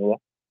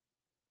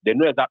they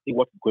know exactly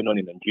what's going on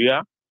in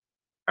Nigeria,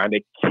 and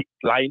they keep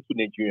lying to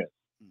Nigerians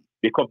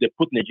because they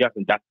put Nigerians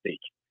in that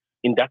stage,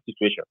 in that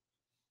situation.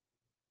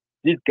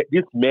 These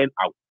men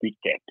are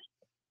wicked.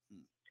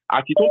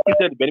 As you don't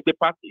present the benefit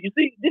part, you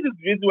see, this is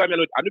the reason why I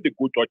know they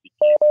go church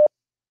again.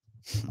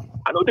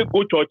 I know they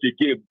go church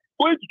again.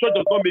 Going to church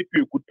does not make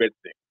you a good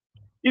person.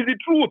 It's the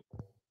truth.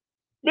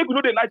 Make we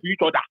know they lie to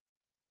each other.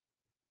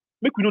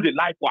 Make we know they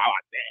lie for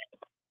ourselves.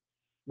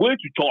 Going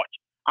to church,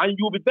 and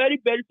you'll be very,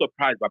 very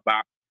surprised,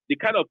 Baba. The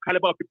kind of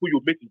caliber of people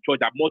you meet in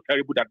church are more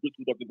terrible than those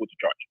who don't go to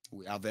church.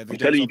 We have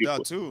evidence of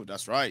that too.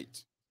 That's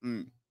right.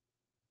 And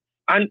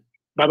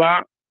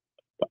Baba,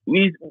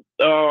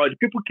 the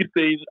people keep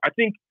saying, I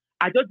think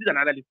I just did an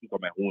analysis on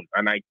my own,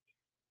 and I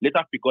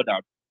later figured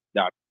out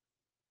that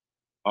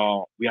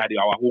we had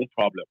our own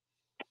problem.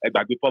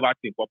 Like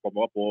poverty, for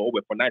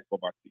night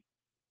poverty.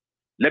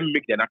 Let me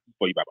make the analysis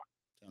for you, Baba.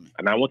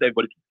 And I want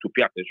everybody to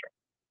pay attention.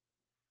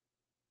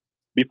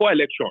 Before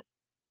election,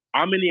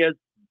 how many years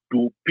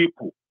do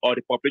people or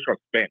the population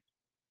spend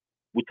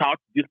without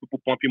these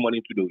people pumping money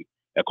into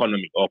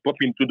economy or pump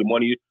into the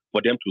money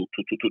for them to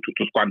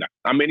squander.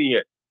 How many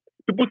years?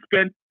 People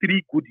spend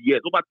 3 good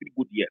years, over 3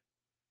 good years,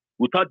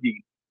 without the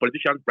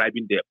politicians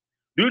bribing them.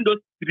 During those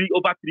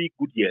over 3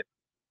 good years,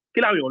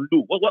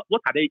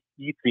 what are they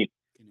eating?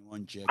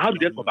 How do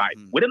they survive?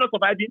 Were they not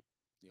surviving?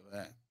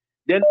 Yeah.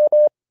 Then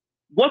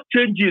what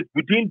changes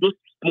within those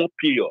small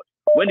periods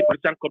when the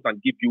politician comes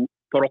and give you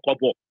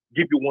Torokobo,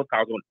 give you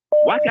 1,000?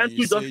 Why can't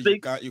you just say,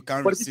 you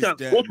can't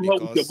politicians, what's wrong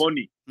with your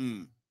money?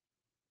 Am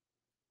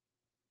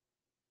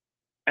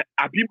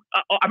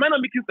I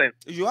not making sense?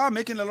 You are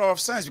making a lot of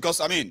sense because,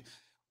 I mean,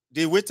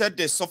 they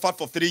suffered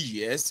for 3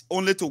 years,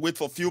 only to wait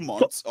for a few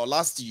months or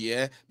last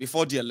year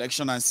before the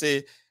election and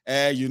say,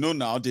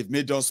 now they've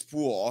made us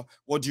poor.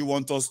 What do you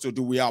want us to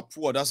do? We are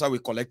poor. That's how we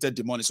collected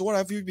the money. So what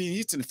have you been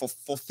eating for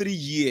 3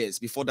 years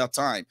before that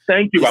time?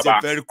 Thank you, it's Baba.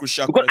 A very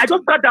crucial because question. I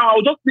just sat down. I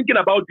was just thinking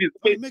about this.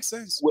 It makes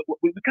sense.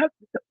 We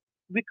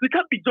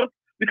can't be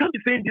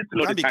saying this.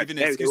 We can't be giving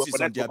excuses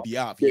on their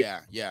behalf.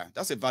 Yeah.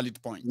 That's a valid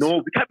point.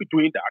 No, we can't be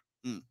doing that.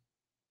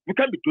 We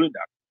can't be doing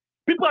that.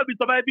 People have been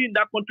surviving in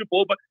that country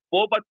for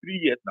over 3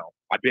 years now.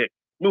 I bet.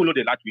 No,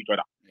 they like each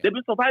other. Yeah. They've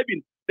been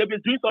surviving. They've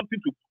been doing something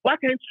too. Why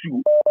can't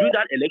you, during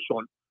that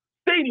election,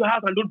 stay in your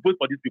house and don't vote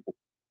for these people?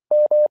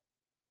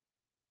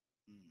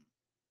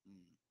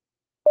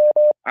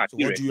 So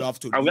what do you have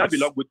to lose? And we have a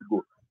long way to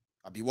go.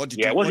 What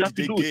did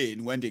they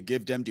gain when they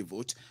gave them the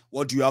vote?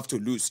 What do you have to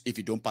lose if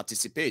you don't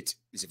participate?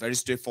 It's a very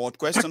straightforward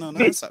question and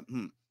answer.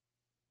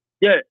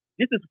 Yeah,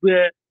 this is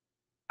where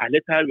I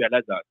later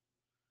realized that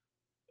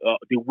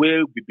the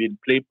way we've been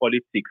playing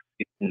politics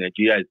in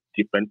Nigeria is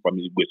different from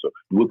the way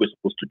we're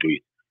supposed to do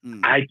it.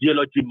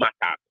 Ideology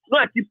matters. No,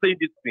 I keep saying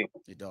this thing.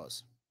 It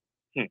does.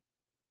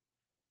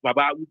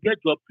 Baba, we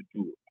get job to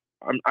do.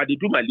 I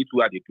do my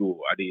little. I do.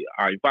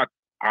 In fact,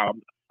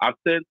 I've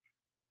sent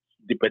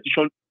the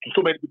petition to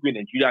so many people in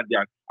Nigeria.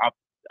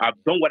 I've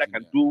done what I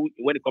can do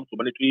when it comes to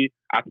monetary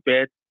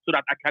aspects, so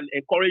that I can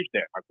encourage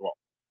them as well.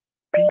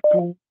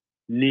 People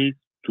need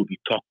to be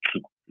talked to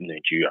in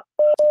Nigeria.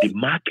 The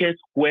markets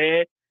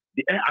where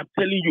I'm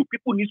telling you,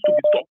 people need to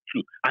be talked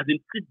to, as in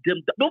sit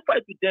them. Don't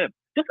fight with them.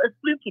 Just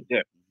explain to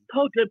them.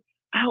 Tell them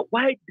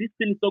why this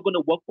thing is not going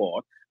to work for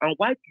us, and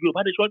why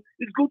Yoruba Nation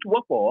is going to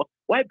work for us,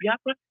 why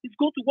Biafra is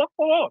going to work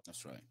for us.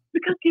 That's right. We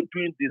can't keep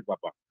doing this,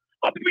 Papa.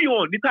 People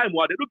on the time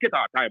they don't get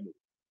our time.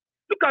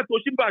 Look at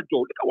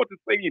Osinbajo. Look at what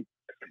he's saying.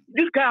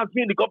 This guy has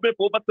been in the government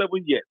for over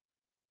 7 years.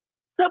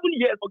 7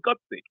 years, for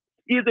God's sake.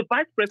 He is the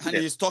vice president.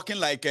 And he's talking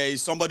like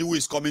he's somebody who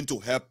is coming to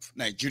help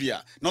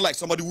Nigeria, not like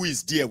somebody who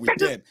is there with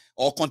them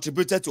or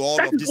contributed to all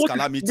of this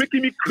calamity.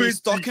 He's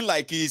talking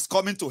like he's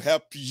coming to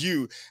help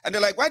you. And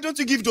they're like, why don't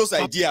you give those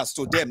ideas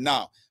to them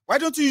now? Why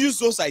don't you use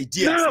those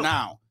ideas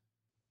now?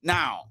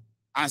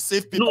 And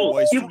save people?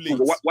 It's too late.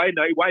 Why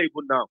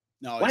even now?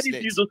 No, why did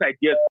you use those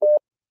ideas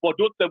for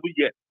those 7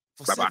 years?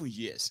 For Baba? 7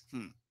 years.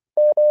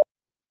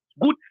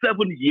 Good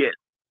 7 years.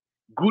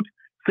 Good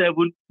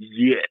 7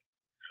 years.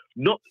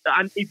 No,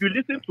 and if you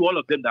listen to all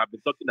of them that have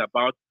been talking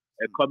about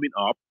coming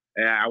up,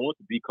 I want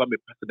to become a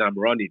president, I'm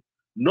running.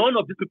 None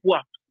of these people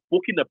have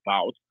spoken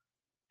about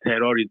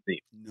terrorism.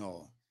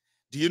 No.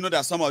 Do you know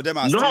that some of them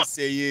are still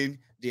saying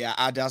they are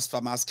others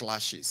farmers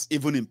clashes,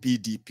 even in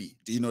PDP?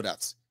 Do you know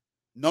that?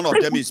 None of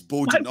them is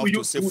bold enough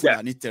to say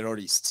Fulani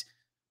terrorists.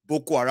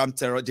 Boko Haram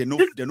terror, they no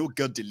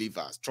get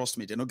delivered. Trust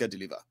me, they don't get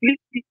delivered.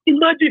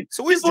 Imagine.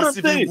 So who is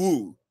deceiving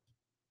who?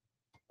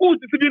 Who is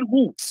deceiving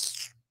who?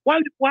 Why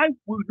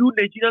will you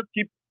Nigerians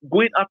keep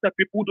going after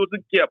people who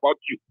doesn't care about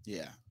you?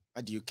 Yeah.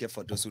 Why do you care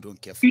for those who don't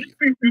care for you?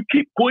 You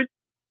keep going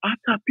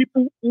after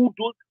people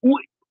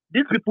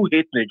these people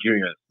hate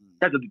Nigerians.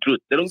 That's the truth.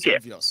 They don't care.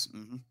 Obvious.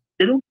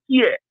 They don't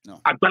care.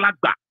 No.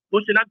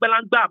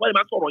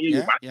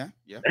 Yeah.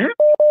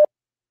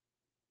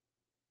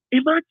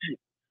 Imagine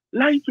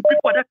lying to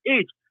people at that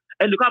age.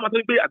 And look how much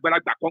respect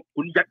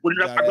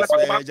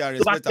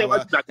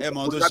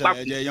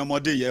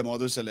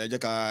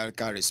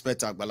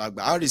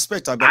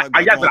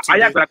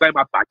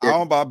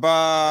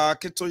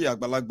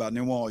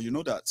you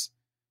know that.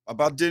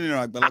 About dinner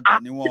àgbàlagbà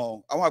ni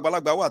wọ́n. Àwọn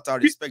àgbàlagbà wà tá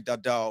respect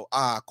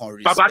dáadáa kan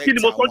respect. Baba kí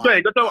ni mo sọ́jọ́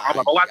ẹ̀ jọ́jọ́ àwọn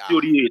bàbá wá sí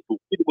orí ètò.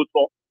 Kí ni mo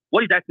sọ?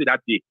 What did I say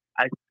that day?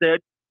 I said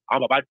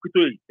àwọn bàbá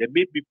they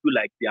made me feel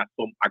like there are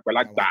some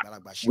àgbàlagbà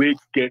wey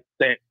get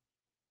sense.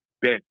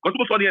 Ben, because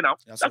mo sọ ní ẹ̀ now.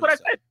 That's what I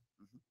said.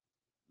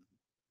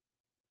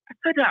 I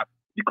said that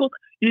because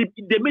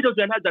they made us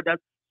realize that there's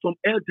some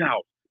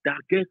elders that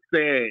get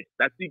sense,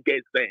 that still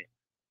get sense.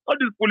 All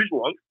these foolish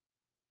ones.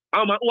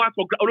 Grammar.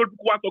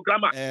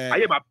 I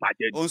am a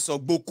pageant. On so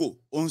Boko,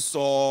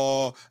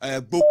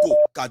 Boko,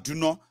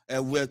 Kaduna,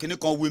 can you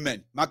call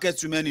women,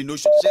 market women in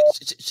Ocean?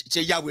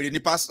 Ni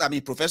pastor, I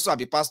mean, professor,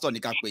 be pastor, ni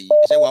kakwe.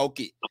 Say, well,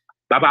 okay.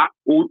 Baba,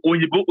 you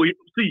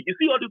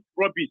see all this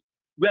rubbish.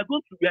 We are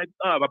going to,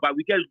 Baba,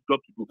 we get a job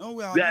to do. No,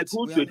 we are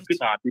going to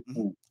educate our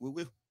people.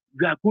 We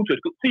are going to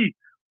educate. See,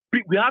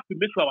 we have to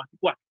make sure our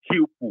people are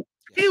skillful.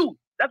 Skilled.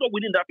 That's what we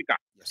need in Africa.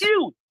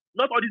 Skilled.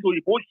 Not all these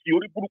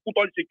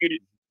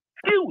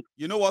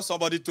You know what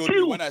somebody told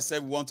me when I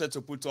said we wanted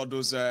to put all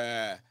those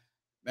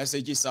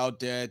Messages out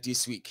there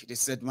this week. They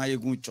said,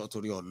 Mayegun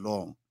Chotori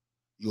Olorun.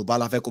 Yoruba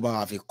la fẹ́ kó bá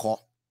wa fi kọ́.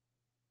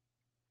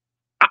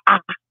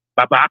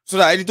 Baba. So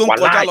that ẹni tó ń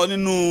kọjá lọ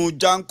nínú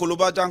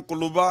jankoloba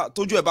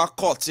tójú ẹ̀ bá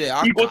kọ̀ tí ẹ̀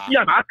á kà. Ibo sí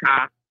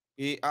àbáka.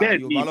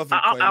 Yoruba ló fi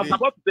kọ́ ilé. I was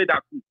about to say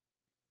that too.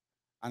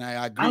 And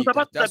I agree.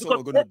 That's what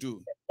we're going to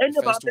do. Any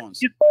of our has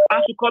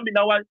to come in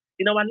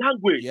our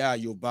language. Yeah,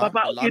 Yoruba.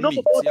 Baba, enough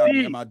of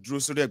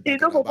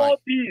all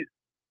this.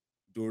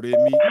 Do re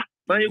mi.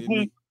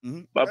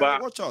 Baba,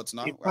 watch out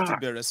now.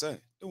 Don't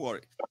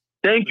worry.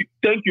 Thank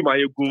you,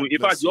 Mayegun. In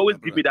fact, you always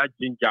give me that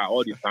ginger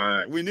all the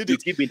time. We need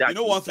it. You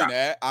know one thing,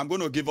 I'm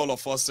going to give all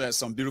of us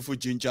some beautiful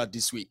ginger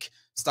this week,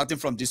 starting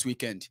from this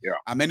weekend. Yeah.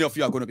 And many of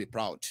you are going to be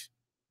proud.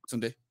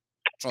 Sunday.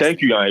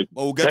 Thank you, Mayegun.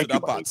 But we'll get to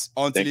that part.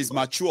 Until it's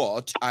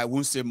matured, I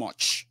won't say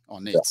much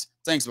on it. Yeah.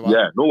 Thanks, Baba.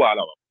 Yeah, no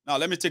problem. Now,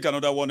 let me take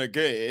another one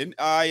again.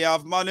 I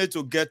have managed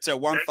to get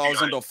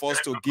 1,000 of us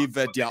to give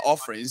their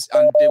offerings,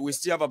 and we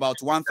still have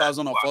about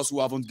 1,000 of us who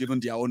haven't given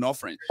their own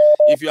offering.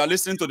 If you are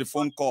listening to the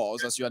phone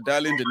calls, as you are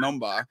dialing the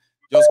number,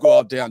 just go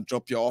out there and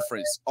drop your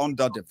offerings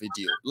under the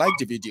video. Like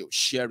the video,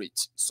 share it,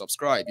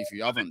 subscribe if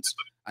you haven't,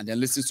 and then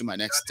listen to my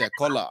next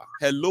caller.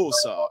 Hello,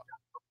 sir.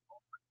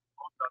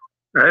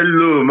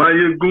 Hello,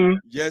 Mayegun.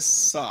 Yes,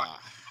 sir.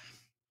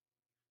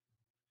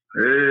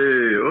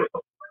 Hey,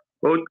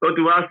 ó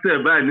ti wá ṣe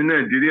báyìí ní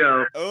Nàìjíríà.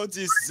 Ó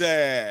ti ṣe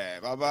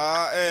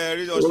bàbá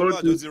rí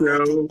Osinbajo ti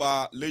rojú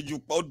pa léjú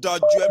pa ó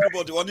dájú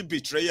everybody wọ́n ní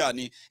betrayer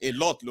ni a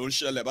lot ló ń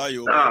ṣẹlẹ̀ báyìí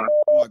o. I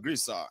agree,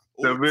 sir.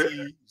 Ó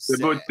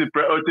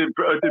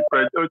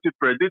ti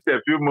predict a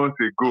few months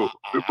ago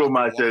pípọ́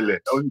máa ṣẹlẹ̀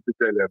ó ti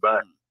ṣẹlẹ̀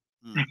báyìí.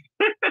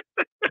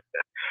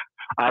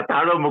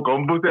 Àtàrọ̀ mo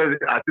kàn ń bú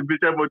sẹ́yìn àti bí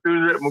iṣẹ́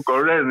mo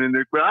kàn rẹ́rìn-ín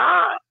ni pé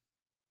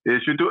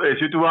èṣù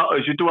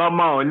tó wá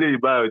máa wọn lè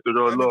bá ètò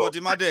lọ.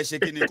 Everybody má dẹ̀ ṣe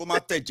kí ni kó má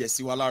tẹ̀jẹ̀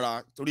sí wa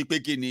lára torí pé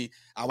kí ni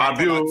àwọn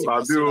àbí o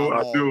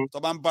tó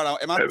bá ń bára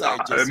ẹ má ta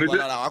ẹ̀jẹ̀ sí wa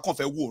lára àwọn kan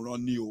fẹ́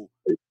wòran ni o.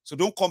 So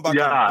don't come back.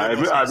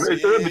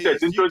 Ètò mi tẹ̀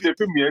tí ń tó ṣe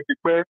fíìmù yẹn ti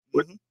pẹ́.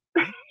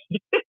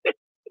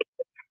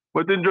 Mo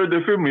ti ń dúró de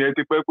fíìmù yẹn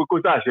ti pẹ́ pé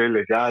kó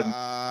ṣàṣẹlẹ̀ ṣáà ni.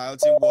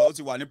 Ó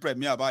ti wà ní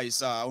premier báyìí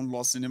sá ó ń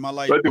lọ sinimá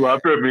láìpẹ́. Ó ti wà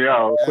premier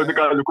o kó ní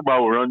kálukú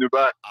máa wòran ní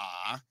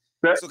báyìí.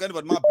 So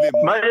kẹ́nìbọ̀dì má blame.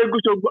 Mayegun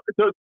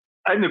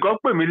ẹnìkan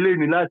pè mí lé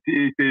ní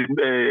láti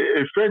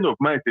a friend of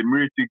mine is a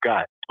military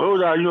guy. Ó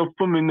ra yan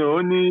fún mi náà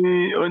ó ní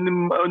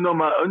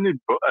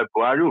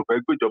Buhari ò fẹ́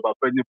gbéjọba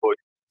fẹ́ ní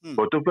bọ́ọ̀dì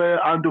but tó fẹ́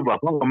hand over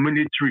fáwọn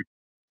military.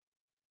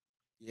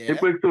 Ṣé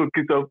pé tó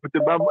kí sọ pé tí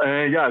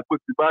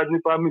bá ní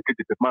family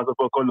kejì tẹ̀ máa sọ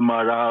fún ọkọ ló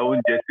máa ra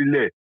oúnjẹ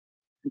sílẹ̀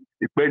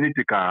ìpẹ́ ní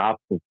ti kà á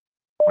fún.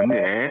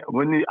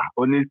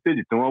 Wọ́n ní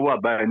stage tí wọ́n wà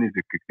báyìí ní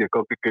ìsìnkì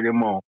ẹ̀kọ́ kékeré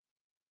mọ́.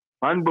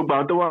 Wọ́n ní gbogbo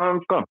àwọn tó wá ń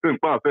campaign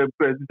pa àwọn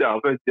fẹ́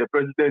jẹ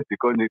president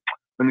kan ni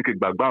wọ́n ní kí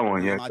gbàgbọ́ àwọn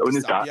yẹn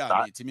onísúyà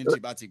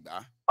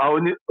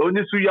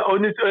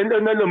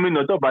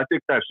tó bá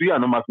take time súyà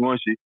náà máa fi wọ́n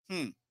ṣe.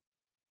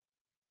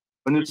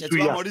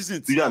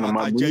 Onísúyà náà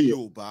máa jẹ́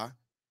Yorùbá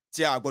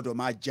tí a gbọ́dọ̀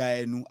máa ja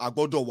ẹnu a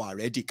gbọ́dọ̀ wà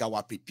ready ká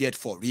wà prepared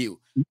for real.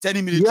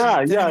 Tẹ́ni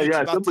military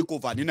bá take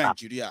over ní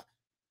Nàìjíríà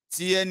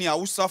tí ẹni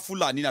Hausa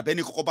Fulani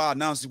nàbẹ́ni kọ́kọ́ bá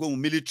announce pé òun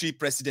military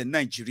president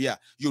Nàìjíríà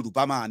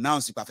Yorùbá máa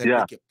announce pé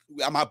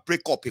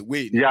break up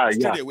away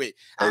straight away.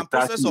 And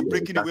process of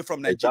breaking away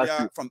from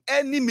Nigeria from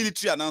any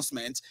military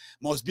announcement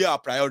must be our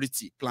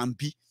priority, plan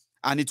B.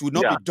 And it will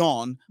not be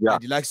done by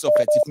the likes of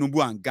Tinubu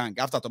and gang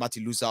after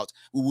Tobati lose out.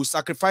 We will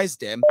sacrifice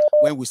them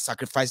when we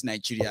sacrifice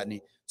Nigeria.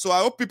 So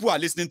I hope people are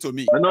listening to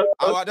me.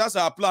 That's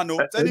our plan.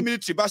 Any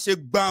military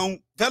bound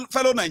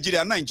fellow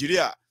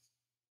Nigeria,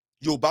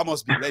 Yoruba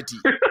must be ready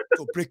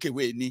to break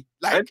away.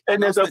 Like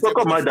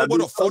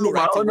follow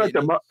right away.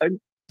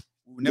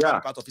 Never be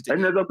part of it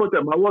again. And what's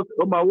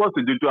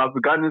to do to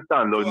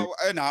Afghanistan? Only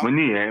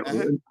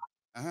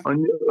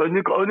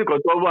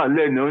control one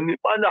lane, only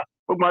father.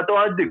 But my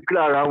daughter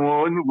declare I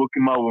want only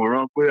working my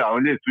own pé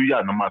àwọn lè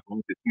túyà náà máa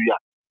fún ṣe túyà.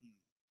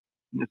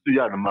 Ní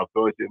túyà náà máa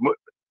fẹ́ ṣe.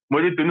 Mo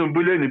ní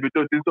Tinubu lé níbi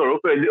tó ti sọ̀rọ̀ ó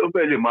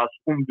fẹ́ lè máa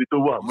sún níbi tó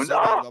wà. Mo ní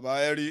bàbá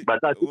Eri,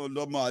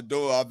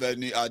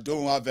 I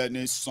don't have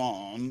any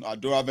son. I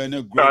don't have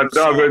any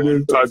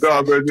grandson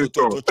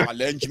to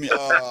challenge me.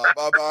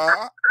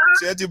 Baba,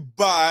 say the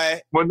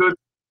bye. Mo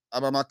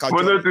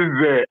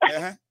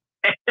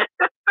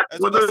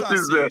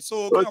notice there.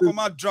 So kí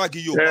máa drag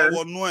Yorùbá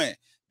wọnú ẹ̀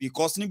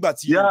because nígbà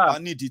tí Yorùbá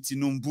nídìí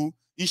Tinubu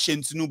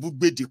ìṣe Tinubu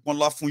gbèdè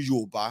pọ́nlá fún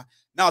Yorùbá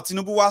náà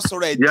Tinubu wá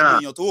sọ̀rọ̀ ẹ̀ di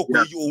èèyàn tó wò pé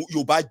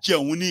Yorùbá jẹ́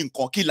òun ní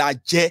nǹkan kí la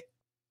jẹ́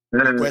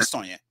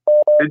question yẹn.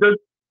 Ìjọ́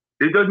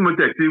tí mo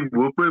tẹ̀ sí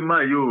wò ó pé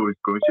máa yóò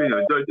kò ṣe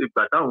èèyàn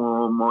ìgbà táwọn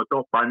ọmọ tó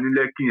pa ní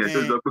Lẹ́kì yẹn tó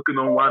sọ pé kí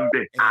ló ń wá ń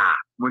bẹ̀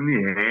mo ní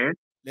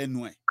lẹ́nu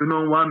ẹ̀ kí ló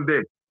ń wá ń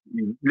bẹ̀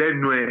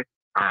lẹ́nu ẹ̀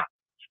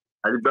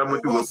àdìgbà mo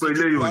ti wò pé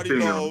ilé yóò ṣe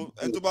yàn.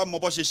 Ẹni tó bá mọ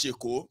bó ṣe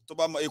ṣèkó tó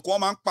bá mọ Èkó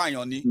wọn máa ń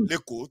pààyàn ní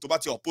lẹ́kọ̀ọ́ tó bá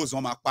ti oppose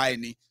wọn máa pa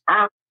ẹni.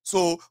 So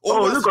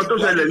oníkan tó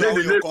ṣẹlẹ̀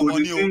lẹ́nu lẹ́kọ̀ọ́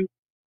ní sí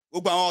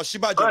gbogbo àwọn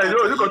Ọ̀ṣínbàjò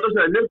oníkan tó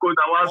ṣẹlẹ̀ lẹ́kọ̀ọ́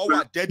náà wá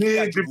pé ní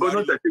ìdìbò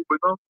náà tẹ̀sí pé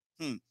náà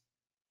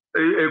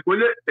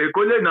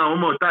Èkó lè na àwọn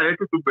ọmọ ọ̀tá yẹn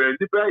tuntun bẹ̀rẹ̀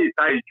níbẹ̀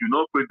ìta ìjù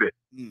náà pé bẹ̀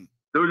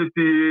lórí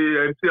ti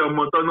MC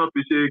ọmọ tọ́nà fi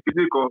ṣe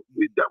kíní kan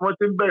wọ́n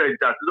ti ń bẹ̀rẹ̀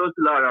ìjà sí lọ́sí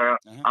lára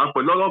àwọn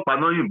pẹ̀lú ọlọ́pàá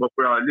náà yìnbọn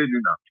fúnra lẹ́nu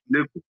náà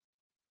lẹ́kọ̀ọ́.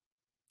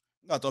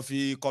 nígbà tó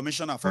fi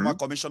commissioner former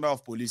commissioner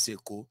of police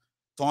Èkó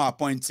tó ń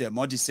appoint ẹ̀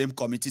mọ́ the same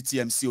committee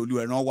TMC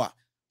Olúẹran wà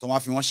tó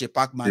wọ́n fi wọ́n ṣe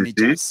park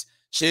managers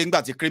ṣé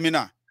nígbà tí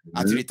criminal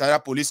àti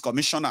retired police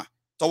commissioner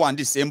tó wà ní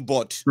the same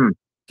board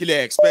kí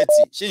lè expect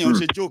ṣé èèyàn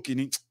ṣe joke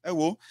ni ẹ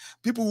wo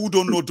people who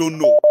don't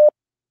know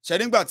ṣe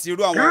nígbà tí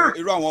irú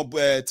àwọn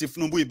tí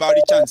Tinubu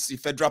ìbárí chance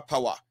federal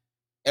power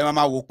ẹ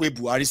máa wò pé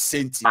Buhari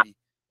sẹ́ǹtì ni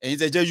ẹ̀yin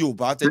tẹ́jẹ́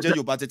Yorùbá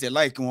tẹ́tẹ́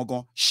láìkí wọn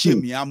gan ṣé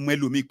mi á mú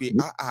ẹlòmíì pé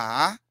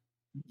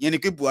yẹn ni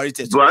pé Buhari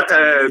tẹ̀ tó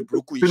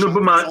Tinubu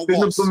máa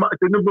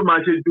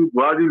ṣe ju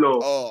Buhari lọ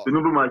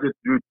Tinubu máa ṣe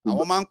ju.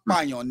 àwọn máa ń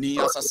pààyàn ní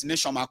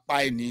assassination máa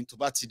pa ẹni tó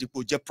bá ti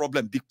dípò jẹ́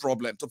big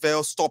problem tó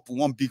fẹ́ stop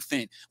one big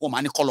thing wọ́n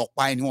máa ní kọ́ lọ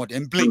pa ẹni wọ́n dẹ̀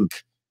ń blink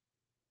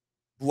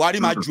Buhari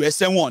máa ju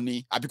ẹsẹ̀ wọn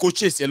ni àbí kó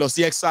chase ẹ lọ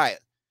sí exile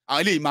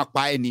àwọn eléyìí máa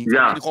pa ẹni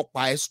wọ́n ní kọ́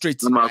pa ẹ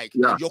straight like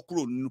yọ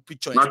kúrò nínú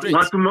picture ẹ straight.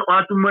 wọ́n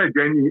á tún mú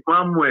ẹ̀jẹ̀ ni wọ́n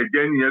á mú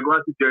ẹ̀jẹ̀ ni yẹn wọ́n á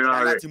ti jẹ ara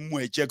rẹ̀. láti mú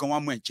ẹ̀jẹ̀ gan wọ́n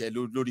á mú ẹ̀jẹ̀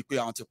lórí pé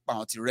àwọn ti pa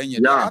àwọn ti rẹ́yìn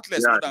ẹ̀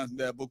atlas more than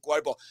Boko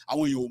Haram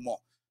àwọn yóò mọ̀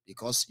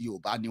because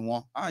Yorùbá ni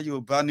wọ́n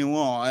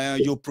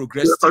yóò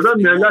progressive. ọ̀dọ́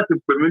mi ẹ láti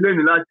pè mí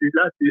lẹ́nu láti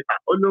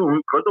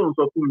olóhùn kan tóun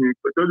sọ fún mi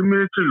pẹ̀lú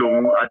mílítírì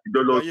lòun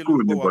àtijọ́ lọ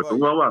school ní bọ̀tún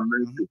wọ́n wà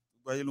mílítírì.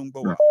 Báyé ló ń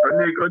gbọ́ wá.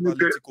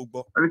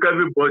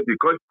 Oníkẹ́bí bọ́ọ̀dì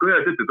kó yẹ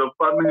tètè sọ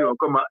fámìlì wọn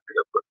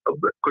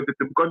kó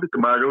tètè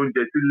máa rí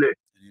oúnjẹ sílẹ̀.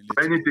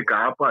 Anything can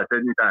happen at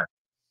any time.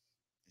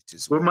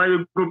 So my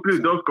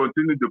please just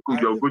continue to cook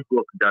your good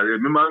work, jare.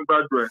 Mi máa ń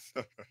gbádùn ẹ.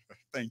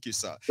 Thank you,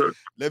 sir.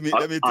 Let me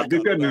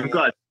take another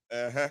one.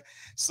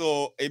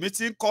 So, a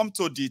meeting come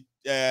to the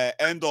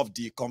end of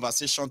the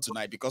conversation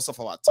tonight because of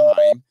our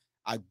time.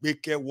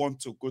 Agbeke want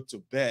to go to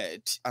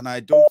bed, and I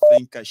don't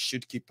think I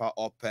should keep her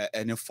up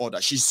any further.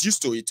 She's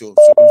used to it, so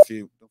don't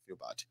feel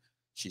bad.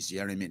 She's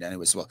hearing me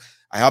anyway. So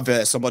I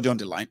have somebody on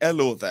the line.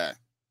 Hello there.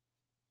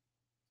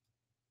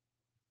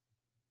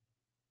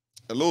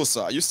 Hello,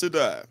 sir. Are you still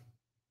there?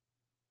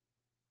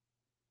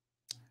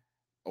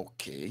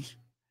 Okay.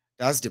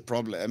 That's the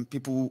problem.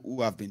 People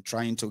who have been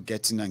trying to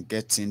get in, then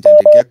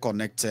they get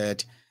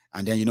connected,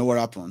 and then you know what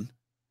happened?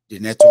 The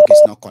network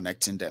is not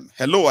connecting them.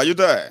 Hello, are you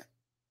there?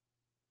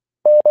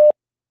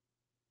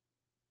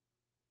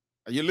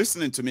 Are you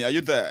listening to me? Are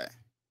you there?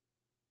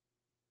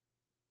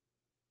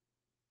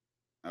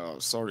 Oh,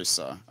 sorry,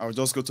 sir. I'll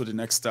just go to the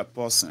next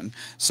person.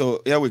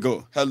 So here we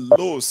go.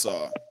 Hello,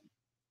 sir.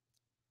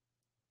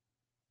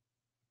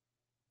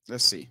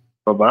 Let's see.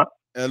 Baba.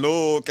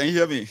 Hello, can you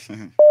hear me?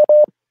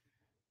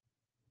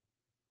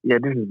 Yeah,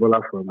 this is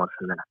Bola from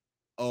Australia.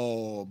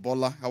 Oh,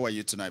 Bola, how are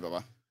you tonight,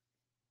 Baba?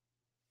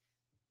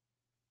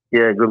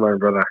 Yeah, good morning,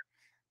 brother.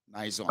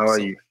 Nice one. How are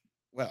you?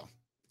 Well,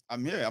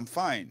 I'm here. I'm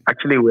fine.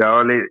 Actually, we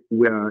are in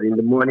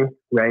the morning.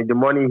 We are in the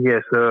morning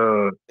here,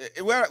 so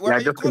where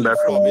are you calling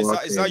from?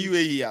 Is that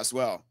UAE as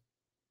well?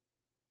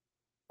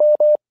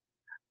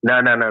 No.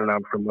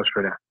 I'm from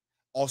Australia.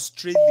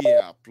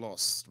 Australia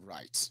plus,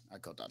 right? I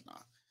got that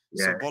now.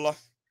 Yeah. So, Bola,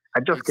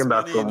 I just came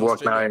back from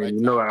work now,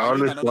 and I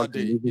always want to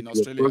listen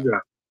to your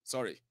program.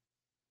 Sorry.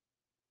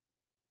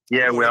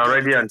 Yeah, we're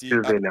already on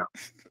Tuesday now.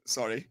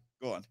 Sorry,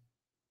 go on.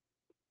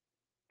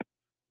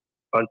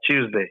 On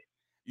Tuesday.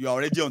 You're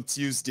already on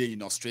Tuesday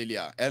in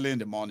Australia, early in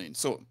the morning.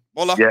 So,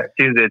 Bola. Yeah,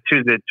 Tuesday,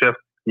 12th.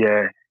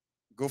 Yeah.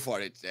 Go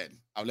for it then.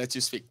 I'll let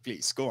you speak,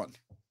 please. Go on.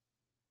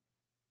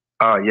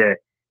 Oh, yeah.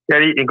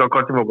 Yes,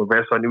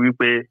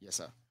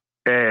 sir.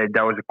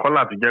 There was a call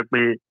out to just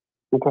pay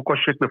Ukoko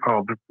shake the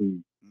power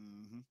people.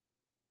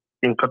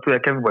 In Katu,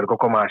 everybody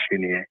come out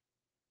here.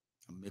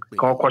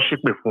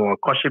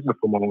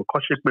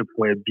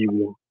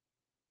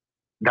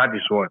 That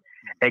is one.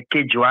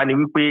 Joanne,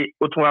 we pay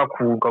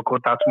Otuaku,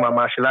 Kokota,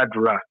 Mama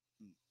Sheladura.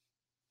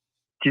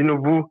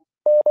 Tinubu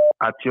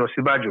at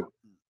Osinbajo.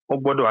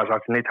 Obodo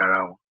assassinate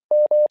around.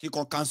 He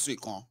can cancel it.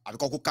 I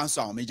can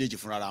cancel our major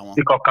for around.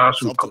 He can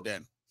cancel up to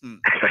them.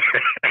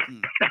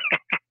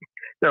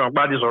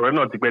 Bad is already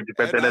not dependent.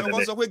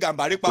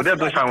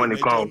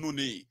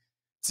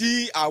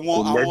 Tí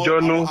àwọn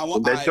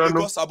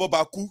Lagos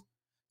Abobaku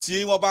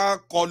tí wọ́n bá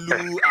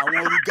kọlu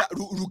àwọn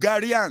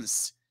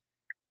Rugarians.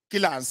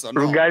 Killers, no?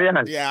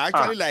 Rugarians. They are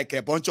actually like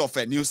a bunch of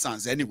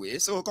nuisance anyway.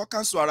 So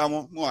cancel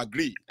around no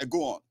agree.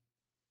 Go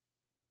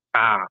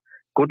on.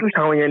 Go to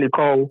Shawan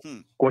call.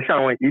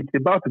 It's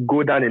about to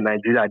go down in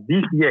Nigeria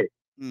this year.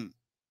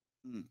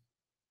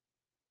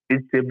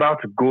 It's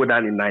about to go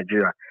down in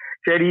Nigeria.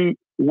 Sherry,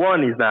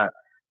 one is that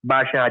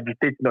Basha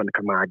agitate, not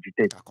come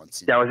agitate.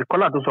 There was a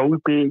caller to say we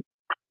pay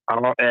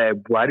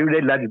Buhari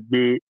really like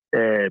the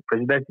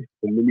presidency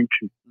for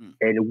military,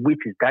 and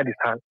which is that is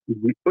how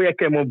we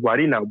came on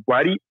Buhari now.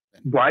 Buhari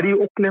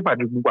ó clever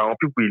ju gbogbo àwọn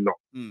people yìí lọ.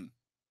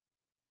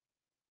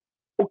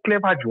 Ó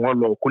clever ju wọn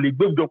lọ, kò lè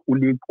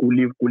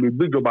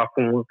gbéjọba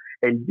fún wọn.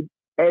 And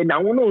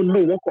àwọn náà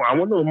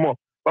mọ̀,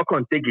 wọ́n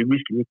kàn take a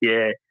risk ní pé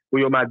ó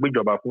yọ máa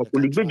gbéjọba fún wọn. Kò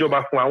lè gbéjọba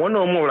fún àwọn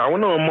náà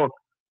mọ̀.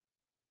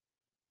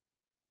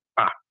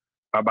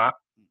 Bàbá,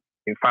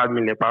 in 5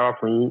 minutes, power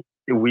fún yín.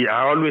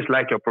 I always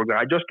like your program.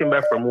 I just came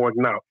back from work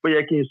now. Make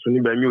sure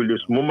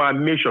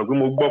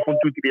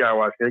 2-3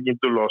 hours.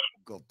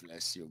 God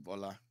bless you,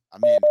 Bola. I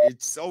mean,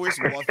 it's always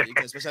worth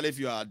it, especially if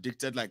you are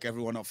addicted like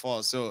every one of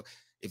us. So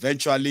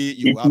eventually,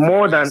 you it's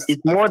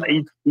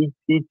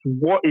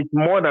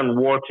more than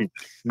worth it,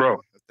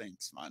 bro.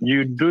 Thanks, man.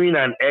 You're doing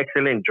an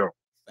excellent job.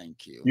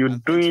 Thank you. You're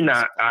doing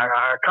I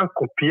can't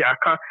compare. I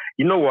can't.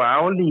 You know what? I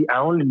only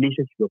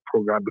listen to your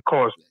program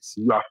because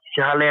you are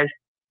fearless.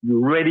 You're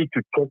ready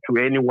to talk to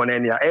anyone,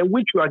 anyhow, and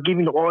which you are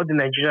giving all the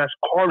Nigerians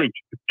courage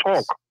to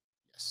talk.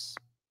 Yes.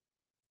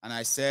 And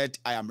I said,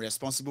 I am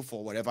responsible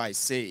for whatever I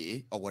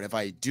say or whatever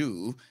I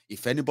do.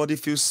 If anybody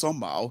feels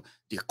somehow,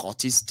 the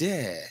court is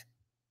there.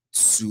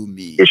 Sue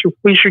me.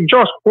 We should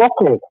just walk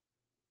off.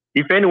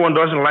 If anyone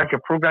doesn't like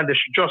your program, they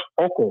should just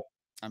walk off.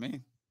 I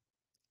mean,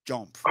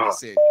 jump. They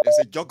say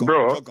jog on,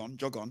 bro,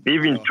 jog on.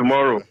 Even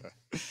tomorrow.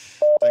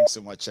 Thanks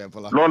so much,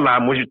 Bola.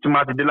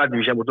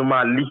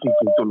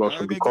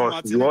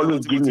 Because you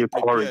always give me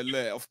courage.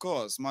 Of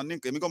course, man.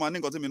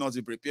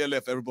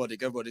 Prepare for everybody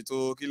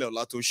to kill a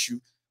lot of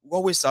shoe. We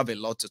always have a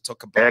lot to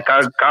talk about. You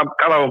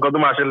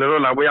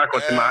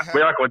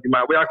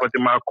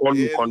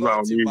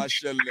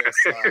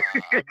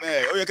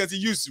can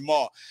use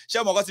more.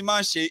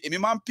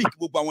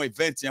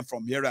 Events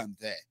from here and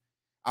there.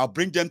 I'll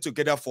bring them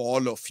together for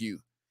all of you.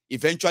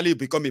 Eventually,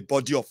 become a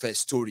body of a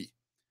story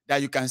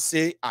that you can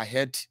say, I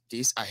heard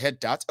this, I heard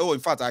that. Oh, in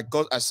fact, I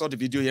saw the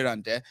video here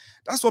and there.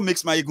 That's what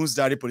makes my Egun's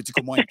Diary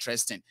Political more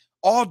interesting.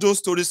 All those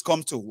stories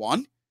come to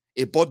one,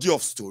 a body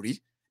of story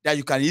that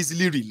you can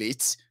easily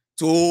relate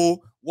to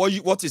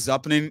what is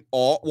happening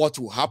or what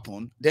will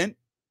happen. Then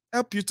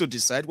help you to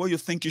decide what you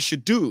think you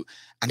should do.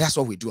 And that's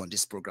what we do on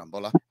this program,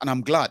 Bola. And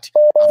I'm glad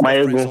I've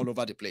got friends all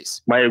over the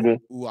place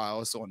who are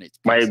also on it.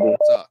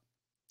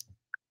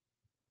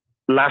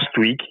 Last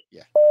week,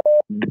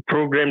 the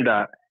program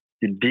that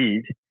you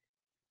did,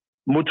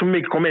 to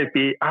make comment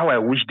how I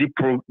wish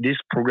this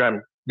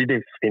program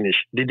didn't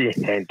finish,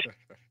 didn't end.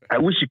 I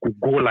wish it could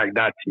go like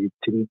that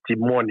till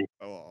morning.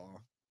 Oh.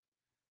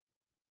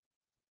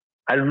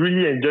 I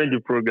really enjoyed the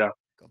program.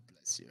 God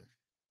bless you.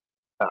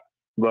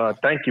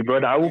 But thank you,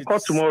 brother. I will call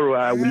tomorrow.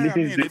 I will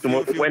listen to it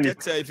tomorrow.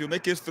 If you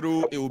make it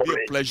through, it will be a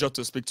pleasure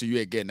to speak to you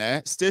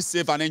again. Stay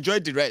safe and enjoy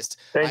the rest.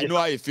 I know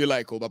how you feel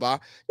like, Baba.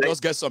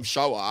 Just get some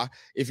shower.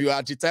 If you are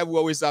at the time, we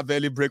always have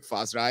early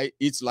breakfast, right?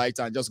 Eat light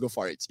and just go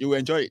for it. You will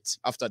enjoy it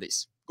after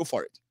this. Go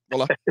for it.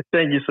 Bola.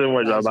 Thank you so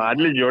much, Baba. At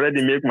least you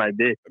already make my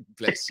day.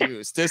 Bless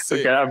you. Stay safe.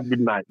 Okay, have a good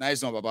night.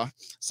 Nice one, Baba.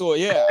 So,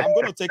 yeah, I'm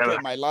going to take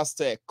my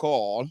last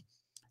call.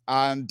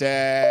 And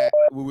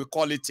we will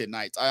call it a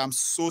night. I am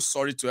so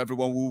sorry to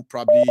everyone who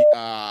probably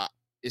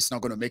is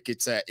not going to make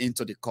it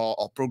into the call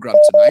or program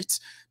tonight.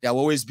 There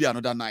will always be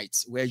another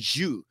night where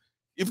even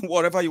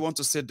whatever you want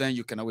to say, then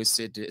you can always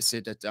say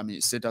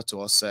that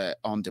to us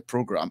on the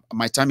program.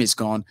 My time is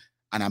gone,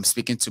 and I'm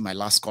speaking to my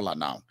last caller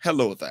now.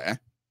 Hello there.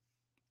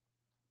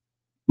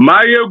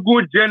 My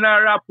good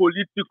general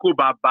political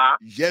baba.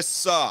 Yes,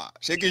 sir.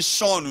 Shaking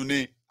Sean,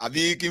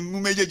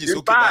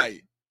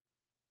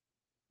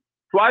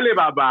 Swale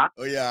Baba.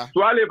 Oh yeah.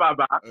 Swale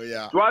Baba. Oh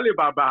yeah. Swale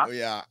Baba. Oh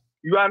yeah.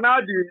 You are now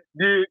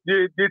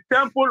the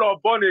temple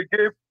of born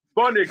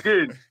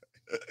again.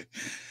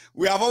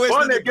 We have always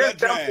been the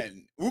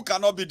brethren who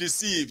cannot be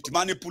deceived,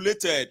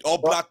 manipulated, or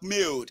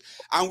blackmailed.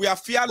 And we are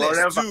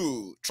fearless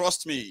too.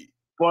 Trust me.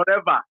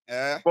 Forever.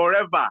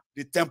 Forever.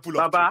 The temple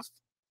of truth.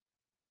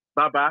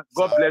 Baba,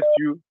 God bless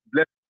you.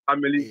 Bless your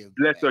family. Amen.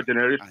 Bless your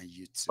generation. And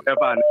you too.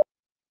 Forever.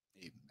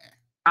 Amen.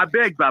 I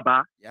beg,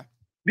 Baba. Yeah.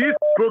 This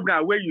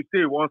program where you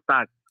say one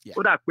start,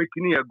 put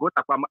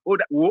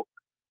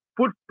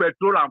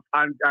petrol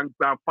and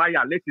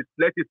fire, let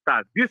it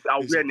start. This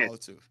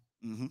awareness.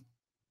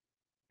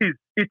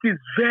 It is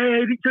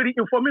very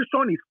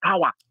information is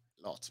power.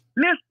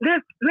 Let's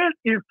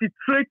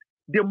infiltrate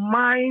the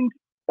mind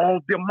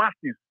of the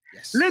masses.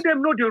 Yes. Let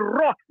them know the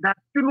rot that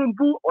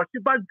Tinubu,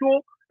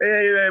 Osinbajo,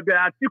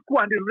 Atiku,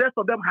 and the rest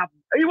of them have,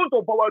 even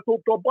to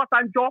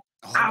Bosanjo,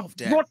 have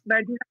brought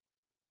Nigeria.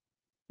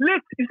 You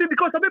see,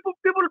 because some people,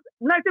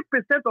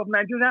 90% of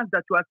Nigerians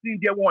that you are seeing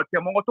there want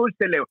them,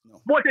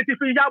 but if you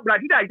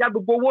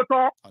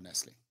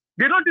honestly,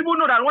 they don't even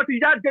know that what is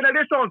that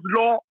generation's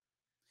law.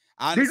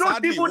 And they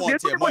don't even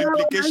more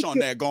implication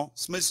there gone.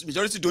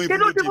 Majority don't even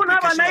know the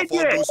implication of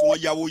all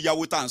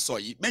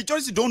those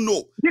Majority don't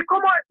know. The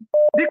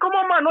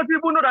common man not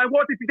even know that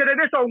what is the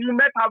generation we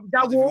met have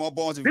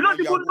Yawo. They don't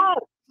even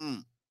know.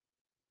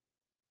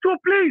 So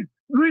please,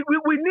 we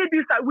need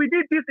this. We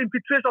need this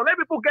infiltration. Let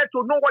people get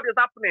to know what is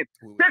happening.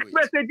 Text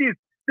messages.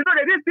 You know,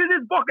 this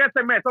is book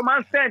SMS.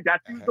 Someone send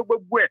that.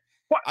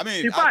 I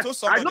mean, in fact,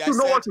 I don't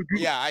know what to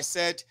do. Yeah, I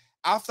said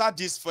after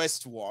this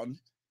first one,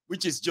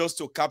 which is just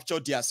to capture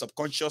their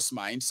subconscious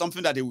mind,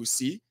 something that they will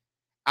see,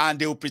 and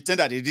they will pretend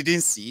that they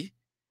didn't see.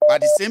 But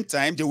at the same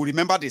time, they will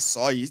remember they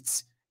saw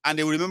it, and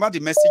they will remember the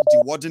message,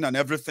 the wording, and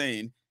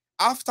everything.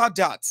 After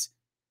that,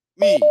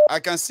 I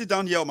can sit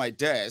down here on my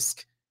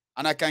desk,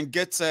 and I can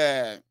get,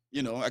 I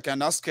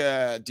can ask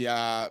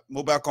their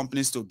mobile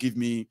companies to give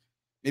me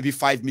maybe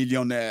 5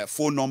 million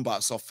phone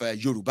numbers of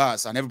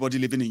Yorubas and everybody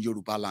living in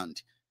Yoruba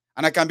land.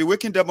 And I can be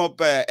waking them up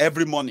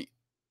every morning,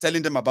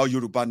 telling them about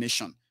Yoruba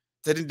Nation,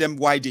 telling them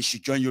why they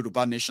should join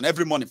Yoruba Nation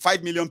every morning.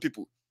 5 million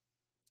people.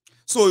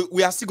 So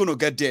we are still going to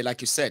get there,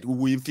 like you said. We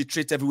will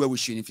infiltrate everywhere we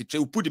should infiltrate.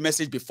 We'll put the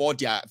message before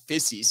their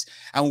faces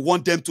and we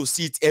want them to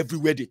see it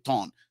everywhere they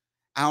turn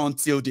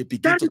until they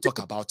begin to talk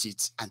about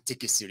it and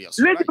take it serious.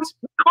 Right? Because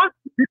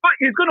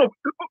it's going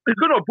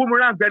to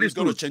boomerang very soon. It's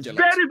going to change a lot.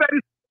 Very,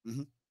 very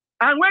soon.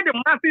 And when the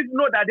masses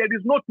know that there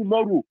is no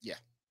tomorrow,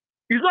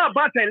 it's not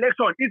about the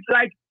election. It's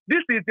like,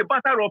 this is the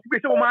battle of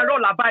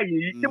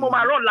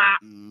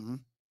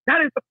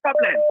that is the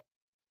problem.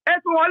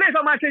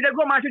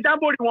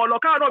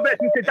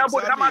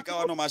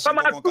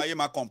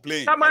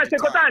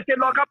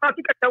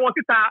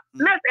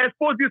 Let's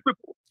expose these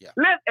people.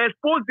 Let's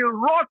expose the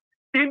rot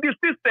in the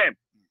system.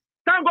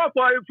 Thank God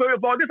for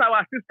this,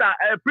 our sister,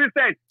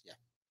 Princess.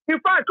 In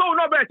fact,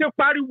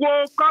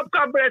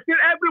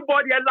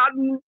 everybody,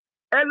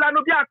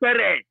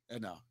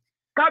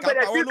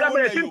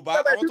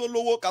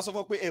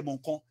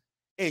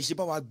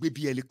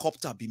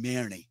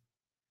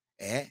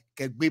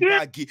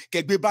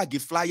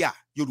 flyer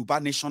Yoruba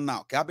Nation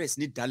now. Baba,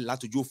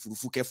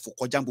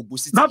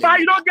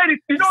 you don't get it.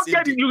 You don't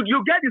get it.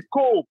 You get the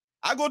scope.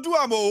 I go do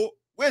amo.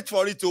 Wait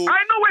for it. I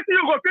know what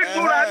you go do.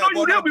 I know you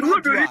will be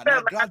good to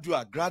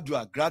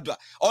gradual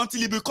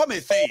until it become a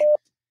thing.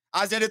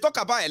 As they talk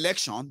about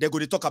election, they're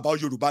going to talk about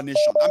Yoruba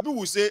Nation. And people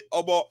will say,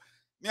 oh, but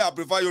me, I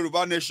prefer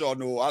Yoruba Nation.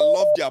 No, I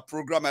love their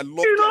program. I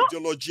love their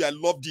ideology. I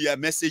love their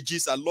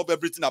messages. I love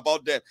everything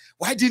about them.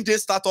 Why didn't they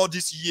start all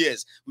these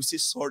years? We say,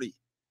 sorry.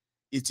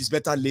 It is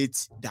better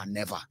late than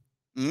never.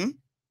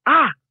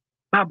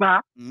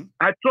 Baba,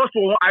 I trust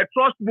more. I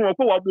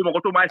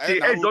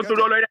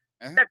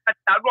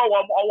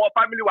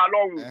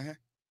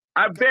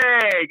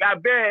beg.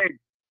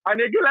 And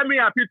again, let me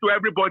appeal to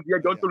everybody.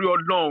 Don't worry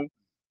alone.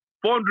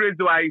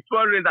 Fundraiser,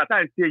 at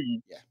say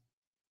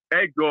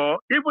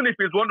even if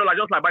it's $1,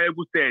 just like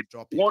Bayebu said,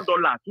 $1, $2.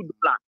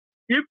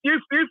 If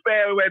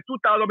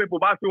 2,000 people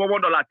buy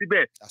 $1,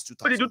 that's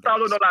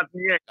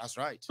 $2,000. That's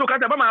right. So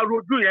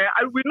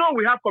we know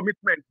we have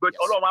commitment, but this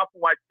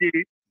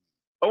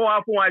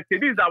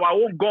is our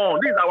own gun.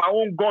 This is our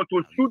own gun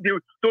to shoot the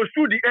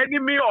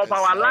enemy of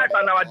our life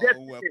and our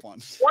destiny.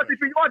 What if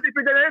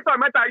the generation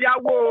meta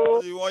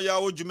yawo?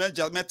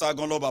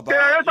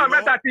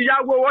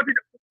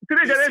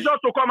 Three generations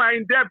to come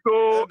in depth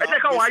to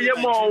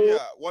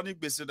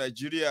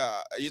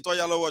Nigeria.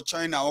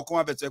 China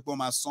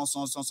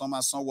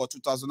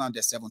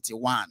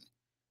 2071.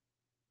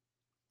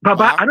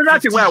 Baba, another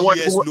thing where I want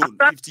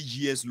 50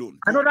 years loan.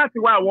 Another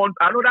thing where I want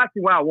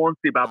to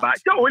say, Baba.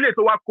 So only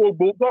to work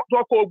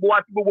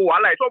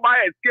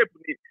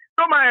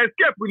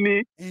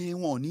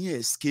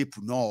escape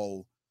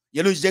no.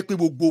 You know,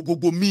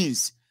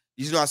 means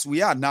as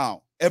we are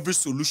now, every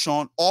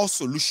solution, all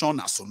solution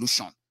are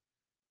solution.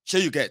 Sure,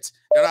 you get.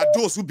 There are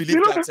those who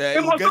believe that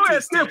you get to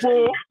escape.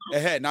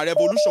 Now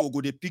revolution will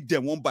go, they pick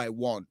them one by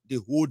one, they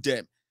hold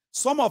them.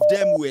 Some of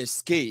them will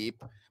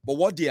escape, but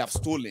what they have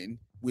stolen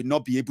will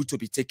not be able to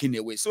be taken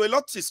away. So a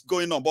lot is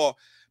going on, but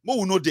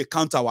we know they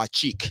count our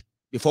cheek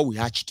before we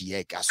hatch the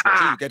egg as well.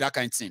 So you get that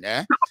kind of thing,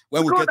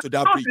 when we get to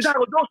that bridge.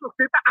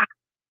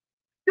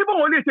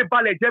 People only say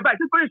ballet, but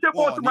escape.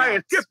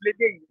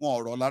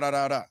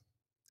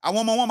 I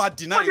want my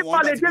deny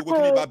one that people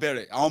go to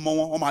Babere. I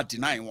want my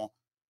deny one.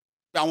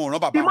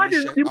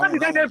 Imagine the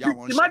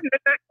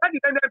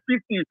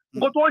NPC.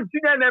 Go to one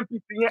junior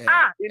NPC.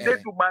 In there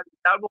to man,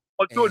 all those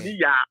others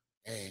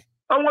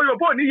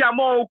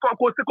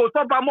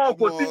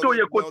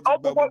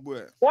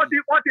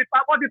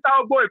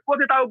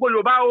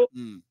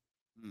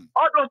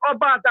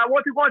that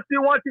what you want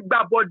to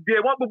grab, but they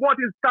want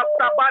to stop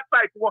bad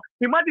side.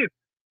 Imagine.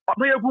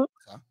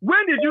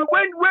 When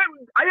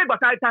I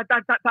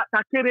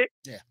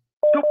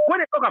so when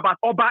they talk about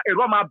Oba and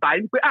Roma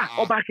buying,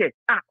 Oba here,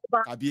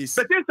 Oba. But this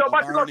Oba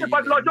is not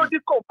about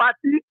disco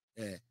party.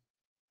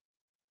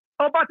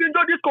 Oba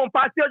disco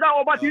party,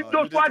 Oba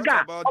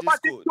swagger.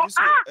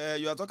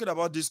 You are talking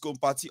about disco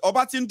party.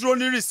 Oba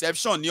drone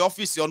reception, the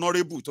office,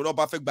 honorable to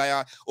Oba fake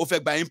by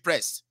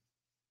impress.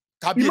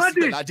 Kabi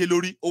reception.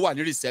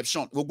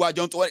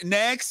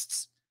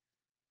 Next.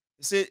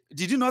 Say,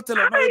 did you not tell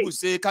honorable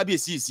say Kabi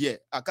is here?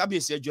 Kabi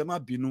is here, Jema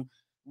Binu.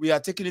 We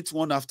are taking it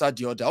one after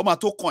the other. My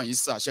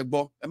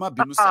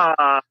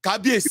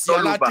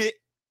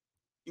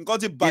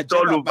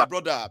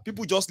brother,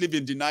 people just live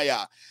in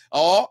denial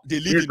or they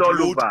live in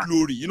the old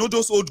glory. You know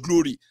those old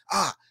glory.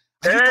 Are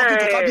you talking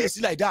to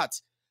Kabiyesi like that?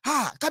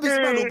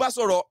 Kabiyesi no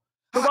sọ̀rọ̀.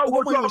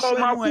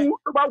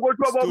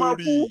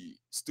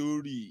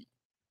 Story.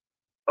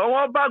 The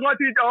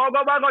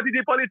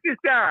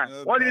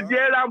politician, what is the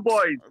Airline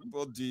boys?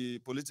 But the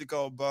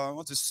political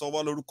what is so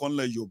but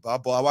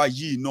our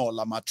ye no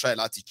la try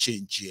to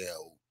change here.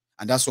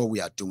 And that's what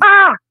we are doing.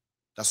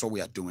 That's what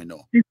we are doing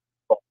now.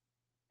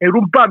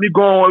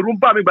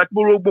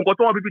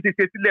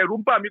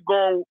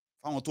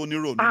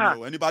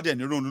 Anybody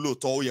any ronú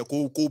tó yẹ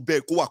kó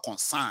wà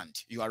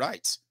concerned. You are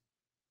right.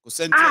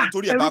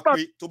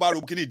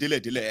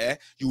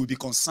 You will be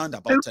concerned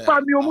about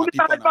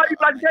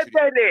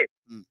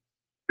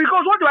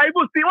Because what do I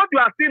even see? What you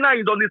are seeing now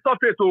is on the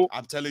surface. So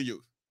I'm telling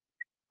you.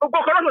 They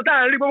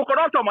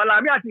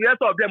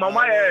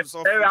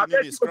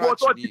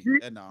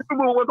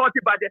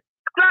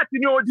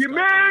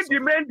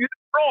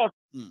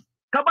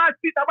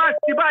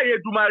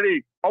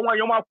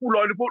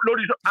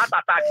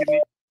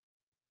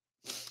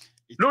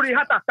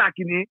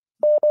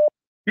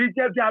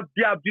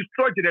have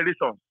destroyed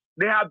generations.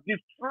 They have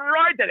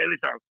destroyed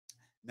generations.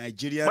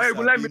 Nigerians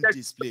are being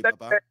displayed,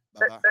 Baba.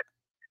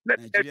 Let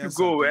you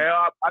go.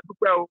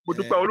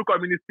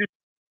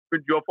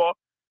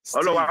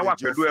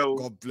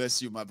 God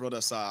bless you, my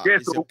brother, sir.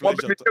 Yes, it's a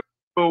pleasure.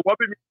 I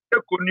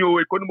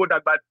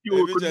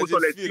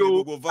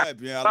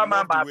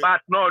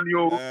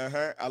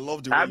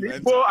love the way you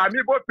enter. I'm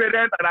both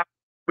parents and I'm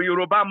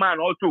Yoruba man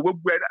also.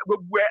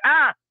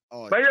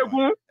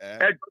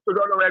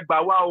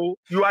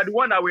 You are the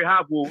one that we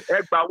have. We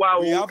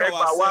have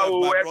ourselves,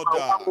 my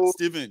brother.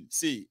 Stephen,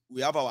 see,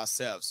 we have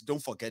ourselves.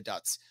 Don't forget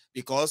that.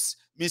 Because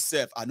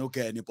myself, I don't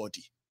care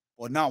anybody.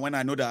 But now when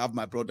I know that I have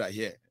my brother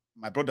here,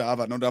 my brother have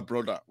another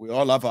brother, we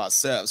all have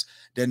ourselves,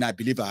 then I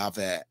believe I have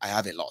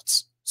a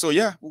lot. So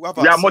yeah, we have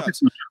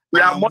ourselves.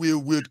 We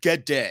will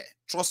get there.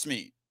 Trust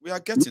me, we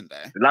are getting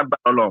there.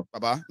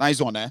 Baba,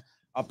 nice one, eh?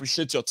 I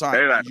appreciate your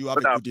time. Right. You have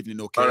a good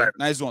evening, okay? Right.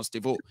 Nice one,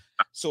 Steve.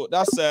 So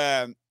that's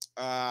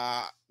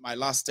my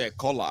last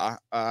caller,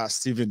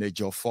 Stephen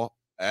Ejiofor.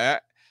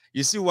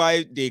 You see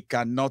why they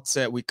cannot,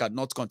 we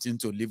cannot continue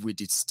to live with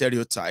this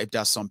stereotype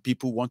that some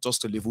people want us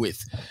to live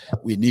with.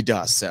 We need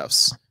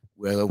ourselves.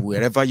 Well,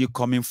 wherever you're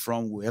coming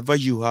from, wherever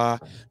you are,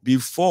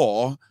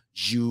 before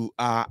you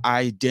are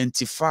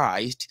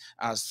identified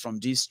as from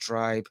this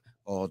tribe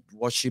or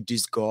worship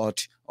this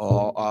God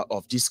or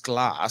of this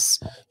class,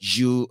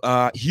 you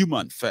are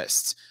human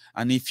first.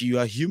 And if you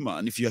are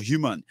human,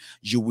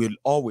 you will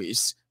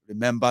always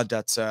remember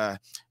that,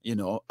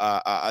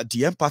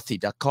 the empathy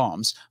that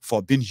comes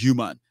for being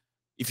human.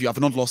 If you have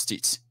not lost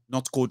it,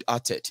 not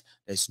cold-hearted,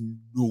 there's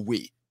no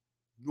way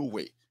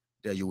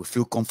that you will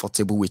feel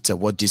comfortable with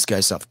what these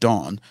guys have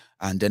done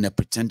and then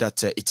pretend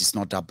that it is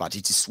not that bad.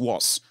 It is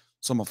worse.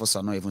 Some of us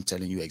are not even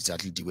telling you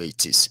exactly the way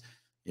it is,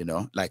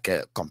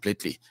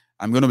 completely.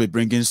 I'm going to be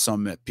bringing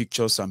some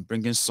pictures and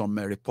bringing some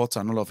reports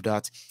and all of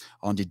that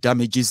on the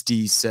damages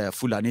these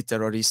Fulani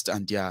terrorists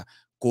and their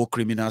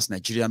co-criminals,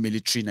 Nigerian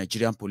military,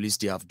 Nigerian police,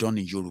 they have done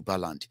in Yoruba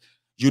land.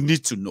 You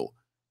need to know.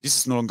 This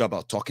is no longer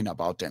about talking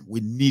about them. We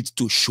need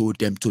to show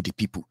them to the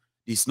people.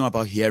 It's not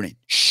about hearing.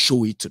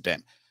 Show it to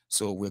them.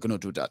 So we're going to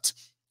do that.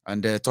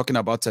 And talking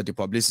about the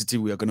publicity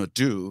we are going to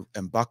do,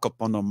 embark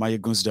upon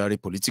Mayegun's Diary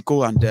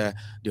Political and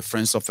the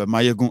friends of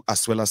Mayegun,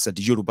 as well as the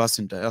Yorubas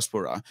in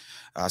diaspora,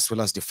 as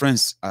well as the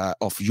friends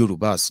of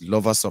Yorubas,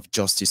 lovers of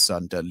justice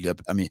and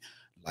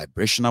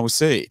liberation, I would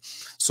say.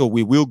 So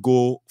we will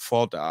go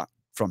further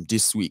from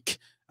this week,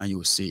 and you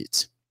will see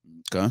it.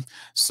 Okay,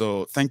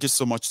 so thank you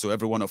so much to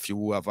every one of you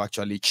who have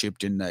actually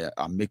chipped in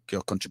and make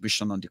your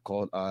contribution on the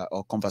call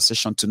or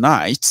conversation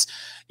tonight.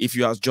 If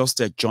you are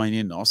just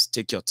joining us,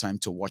 take your time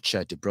to watch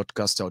the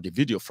broadcast or the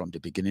video from the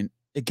beginning.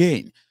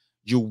 Again,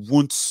 you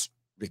won't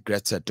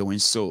regret doing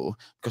so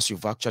because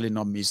you've actually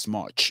not missed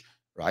much,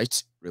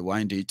 right?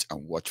 Rewind it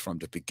and watch from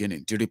the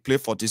beginning. The replay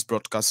for this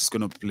broadcast is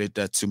going to be played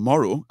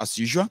tomorrow, as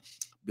usual,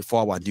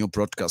 before our new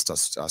broadcast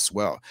as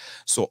well.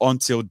 So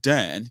until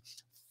then,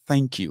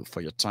 thank you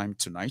for your time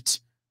tonight.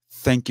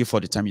 Thank you for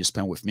the time you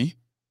spent with me.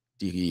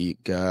 The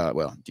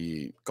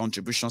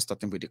contribution,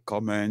 starting with the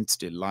comments,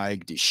 the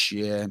like, the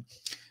share,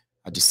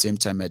 at the same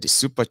time, the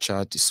super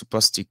chat, the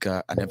super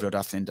sticker, and every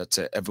other thing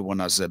that everyone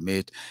has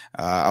made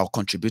or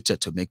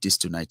contributed to make this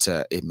tonight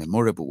a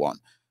memorable one.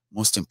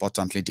 Most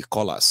importantly, the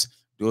callers,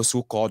 those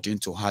who called in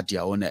to add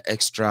their own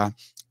extra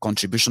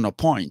contribution or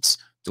points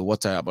to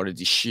what I have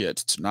already shared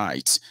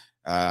tonight.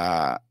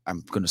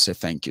 I'm going to say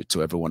thank you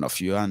to every one of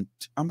you, and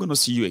I'm going to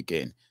see you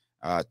again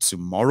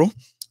tomorrow.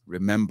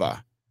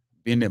 Remember,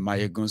 being a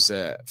Mayegun's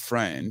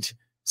friend,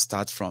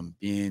 start from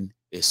being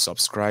a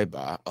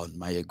subscriber on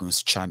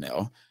Mayegun's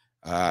channel,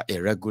 a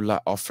regular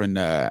offering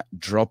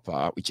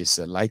dropper, which is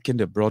liking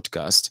the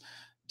broadcast.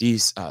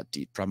 These are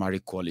the primary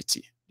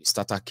quality, the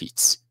starter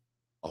kits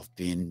of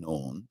being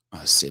known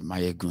as a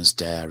Mayegun's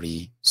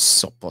Diary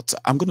supporter.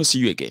 I'm going to see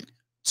you again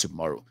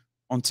tomorrow.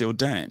 Until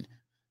then,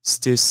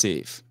 stay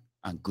safe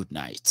and good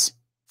night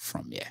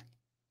from here.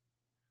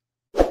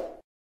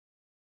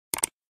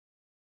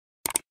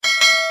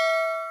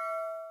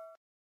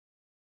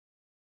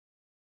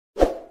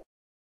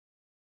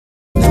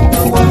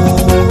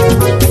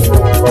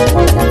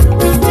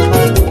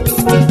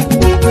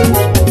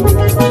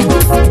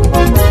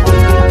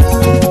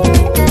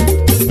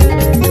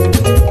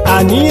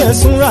 Àní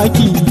ẹ̀sùnra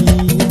kì í.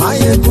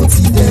 Máyégún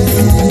ti dé.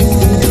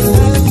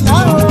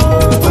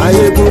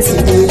 Máyégún ti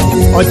dé.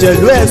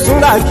 Ọ̀jẹ̀lú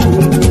ẹ̀sùnra kì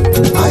í.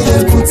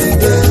 Máyégún ti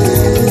dé.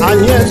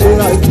 Àní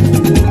ẹ̀sùnra kì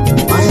í.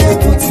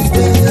 Máyégún ti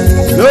dé.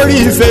 Lórí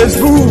lórí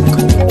Facebook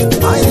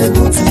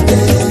Máyégún ti dé.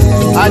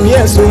 Àní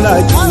ẹ̀sùn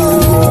làjì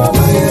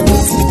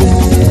Máyégún ti dé.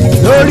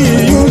 lórí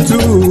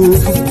YouTube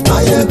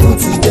Máyégún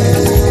ti dé.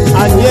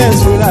 Àní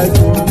ẹ̀sùn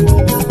làjì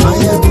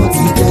Máyégún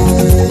ti dé.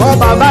 bọ́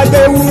bàbá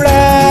gbé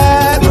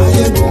wúrẹ́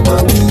Máyégún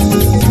máa wí.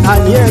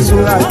 Àní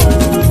ẹ̀sùn làjì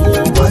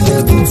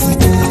Máyégún ti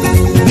dé.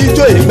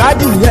 jíjó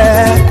ìgbádìyẹ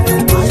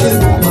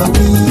Máyégún máa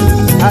wí.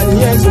 Àní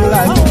ẹ̀sùn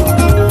làjì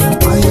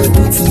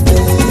Máyégún ti dé.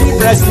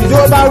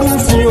 pẹ̀sìdó bá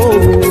rúfin o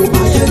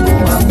Máyégún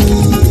máa wí.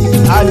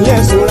 Àní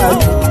ẹ̀sùn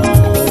làjì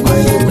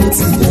Máyégún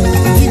ti dé.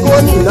 kí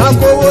gómìnà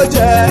kówó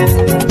jẹ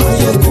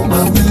Máyégún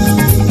máa wí.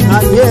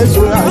 Àní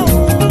ẹ̀sùn làjì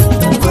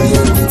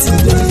Máyégún ti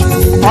dé.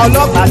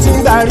 ọlọ́pàá tí ń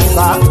darí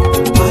bá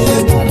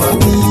Máyégún máa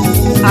wí.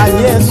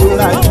 Àní ẹ̀sùn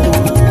làjì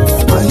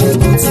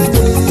Máyégún ti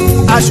dé.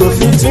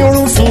 aṣòfin tí ń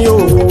rúfin o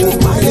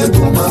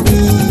Máyégún máa wí.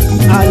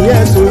 Àní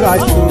ẹ̀sùn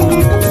làjì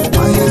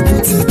Máyégún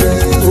ti dé.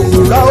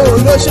 òkúrọ̀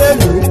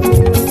olóṣèlú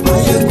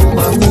Máyégún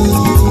máa wí.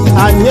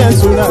 Àní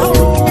ẹ̀sùn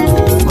làjì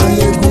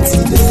Máyégún ti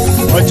dé.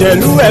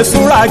 ọ̀jẹ̀lú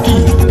ẹ̀sùn làjì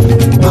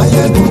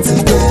Máyégún ti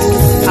dé.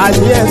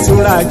 Àní ẹ̀sùn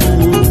làjì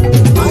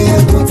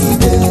Máyégún ti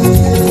dé.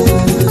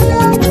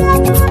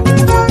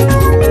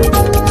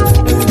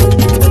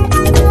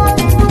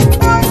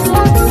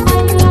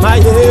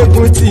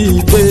 Máyégún ti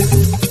dé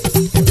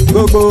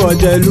gbogbo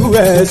ọ̀jẹ̀lú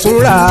ẹ̀sùn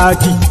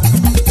làjì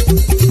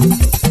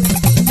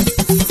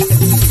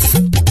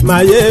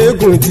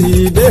Máyégún ti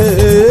dé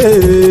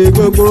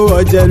gbogbo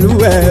ọ̀jẹ̀lú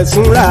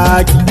ẹ̀sùn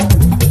làjì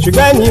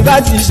ṣùgbọ́n ní bá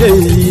ti ṣe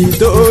èyí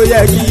tó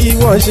yẹ kí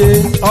wọ́n ṣe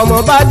ọmọ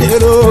bá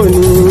dèrò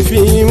ní fi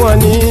wọ́n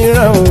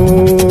níran o.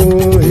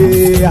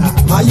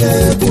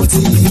 Máyégún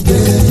ti dé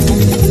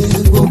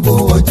gbogbo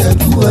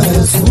ọ̀jẹ̀lú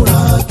ẹ̀sùn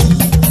làjì.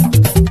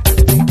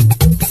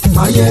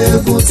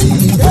 Máyégún ti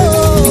dé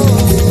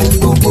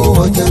gbogbo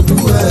ọ̀jẹ̀lú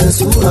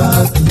ẹ̀sùn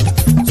làjì.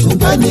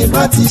 ṣùgbọ́n ní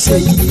bá ti ṣe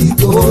èyí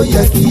tó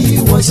yẹ kí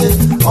wọ́n ṣe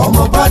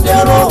ọmọ bá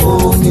dẹ́rọ̀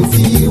òní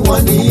fi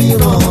wọ́n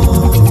níran.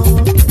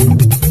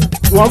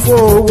 wọ́n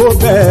fowó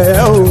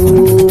bẹ́ẹ̀ o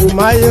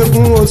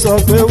Máyégún ó sọ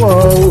pé wọ́n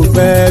ò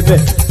bẹ́ẹ̀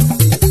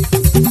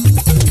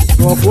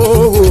wọ́n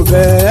fowó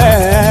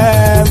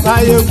bẹ́ẹ̀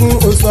Máyégún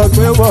ó sọ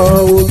pé wọ́n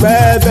ò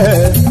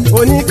bẹ́ẹ̀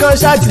oníkan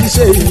ṣáàtì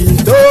ṣe èyí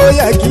tó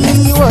yẹ kí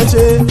wọ́n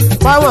ṣe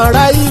fáwọn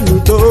ará ìlú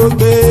tó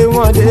gbé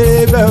wọn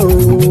débẹ̀ o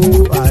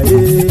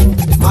àyè.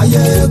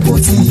 Máyégún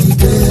ti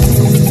dé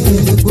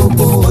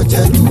gbogbo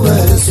ọ̀jẹ̀lú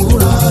ẹ̀sùn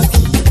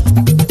làjì.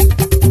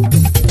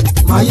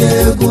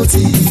 Máyégún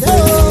ti dé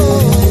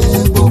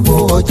gbogbo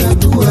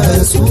ọ̀jẹ̀lú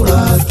ẹ̀sùn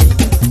làjì.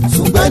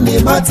 ṣùgbọ́n ní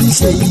bá ti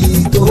ṣe yìí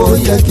tó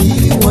yẹ kí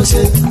wọ́n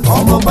ṣe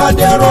ọmọ bá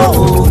dẹ́rọ̀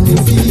òní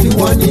fi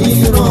wọ́n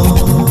níran.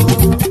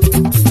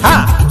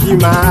 kì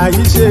máa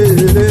yí ṣe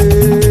eré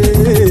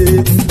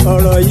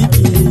ọ̀rọ̀ yìí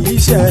kì í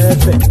ṣe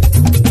ẹ̀fẹ̀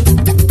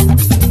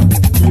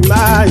kì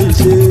máa yí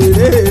ṣe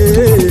eré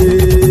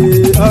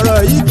ọ̀rọ̀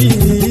yìí kì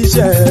í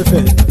ṣe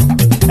ẹ̀fẹ̀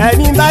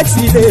ẹni bá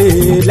ti lè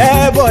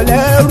lẹ́bọ̀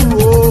lẹ́rù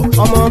o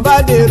ọmọ bá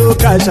dèrò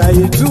kàṣà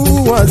ìtú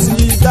wọn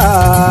síta.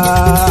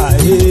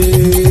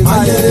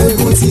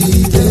 Máyégún ti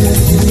dé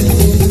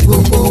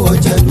gbogbo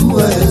ọ̀jẹ̀lú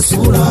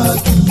ẹ̀sùn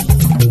làjì.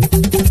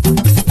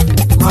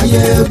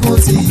 Máyégún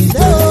ti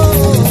dé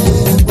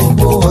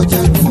gbogbo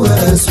ọ̀jẹ̀lú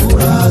ẹ̀sùn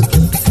làjì.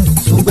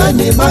 ṣùgbọ́n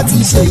ní bá ti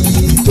ṣe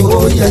yìí tó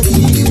yẹ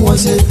kí wọ́n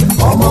ṣe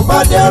ọmọ bá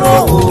dẹ́rọ̀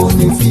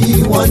òní fi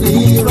wọ́n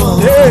níran.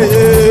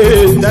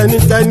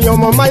 tẹnitẹni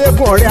ọmọ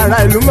Máyégún ọ̀rẹ́ ara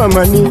ìlú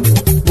mọ̀mọ́ ni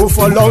mo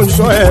fọlọ́run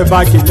sọ ẹ̀ bá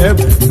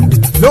kìlẹ́bù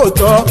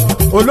lóòótọ́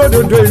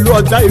olódodo ìlú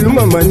ọ̀tá ìlú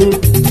mọ̀mọ́ ni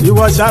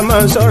ìwọ ṣá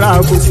máa ń ṣọ́ra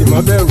kò sì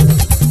mọ́ bẹ̀rù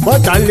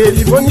bọ́tà ń lé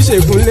ibo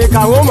níṣègùn lé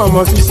káwọn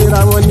mọ̀mọ́ fi ṣera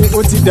wọn ni ó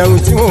ti dẹrùn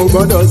tí wọn ò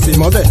gbọ́dọ̀ sì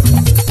mọ́ bẹ̀.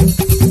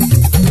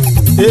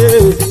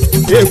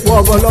 èèpo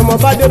ọ̀gọ̀ lọmọ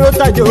bá dérò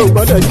tàjẹ́ ò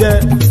gbọ́dọ̀ jẹ́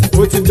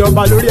ó ti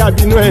jọba lórí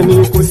abínú ẹni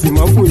kò sì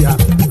mọ́ fòyà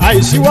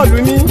àìsíwọ́lu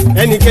ní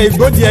ẹnìkẹ́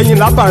ìgbódì ẹyin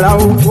lábàrá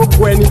o ó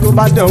kó ẹni tó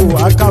bá dán o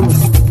ákàmù.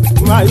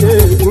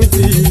 Máyégún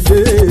ti dé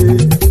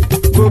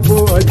gbogbo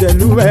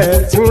ọ̀jẹ̀lú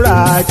ẹ̀sùn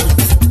làjì.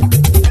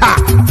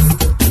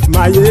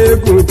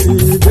 Máyégún ti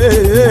dé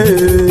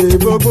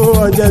gbogbo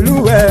ọ̀jẹ̀lú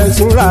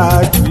ẹ̀sùn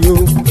làjì o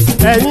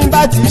ẹ̀yin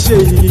bá ti ṣe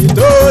èyí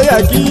tó yẹ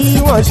kí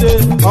wọ́n ṣe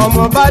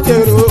ọmọ bá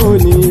dèrò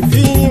òní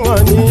fi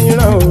wọ́n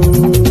níran o.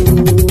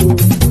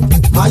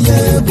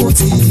 Máyégún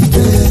ti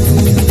dé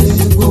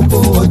gbogbo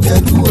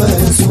ọ̀jẹ̀lú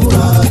ẹ̀sùn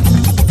làjì.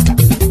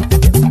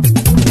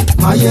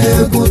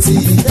 Máyégún ti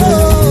dé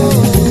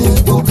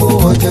gbogbo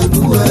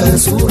ọ̀jẹ̀lú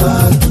ẹ̀sùn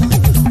làjì.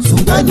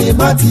 ṣùgbọ́n ní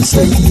bá ti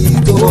ṣe yìí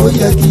tó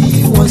yẹ kí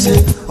wọ́n ṣe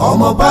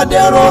ọmọ bá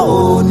dẹ́rọ̀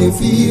òní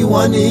fi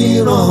wọ́n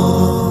níran.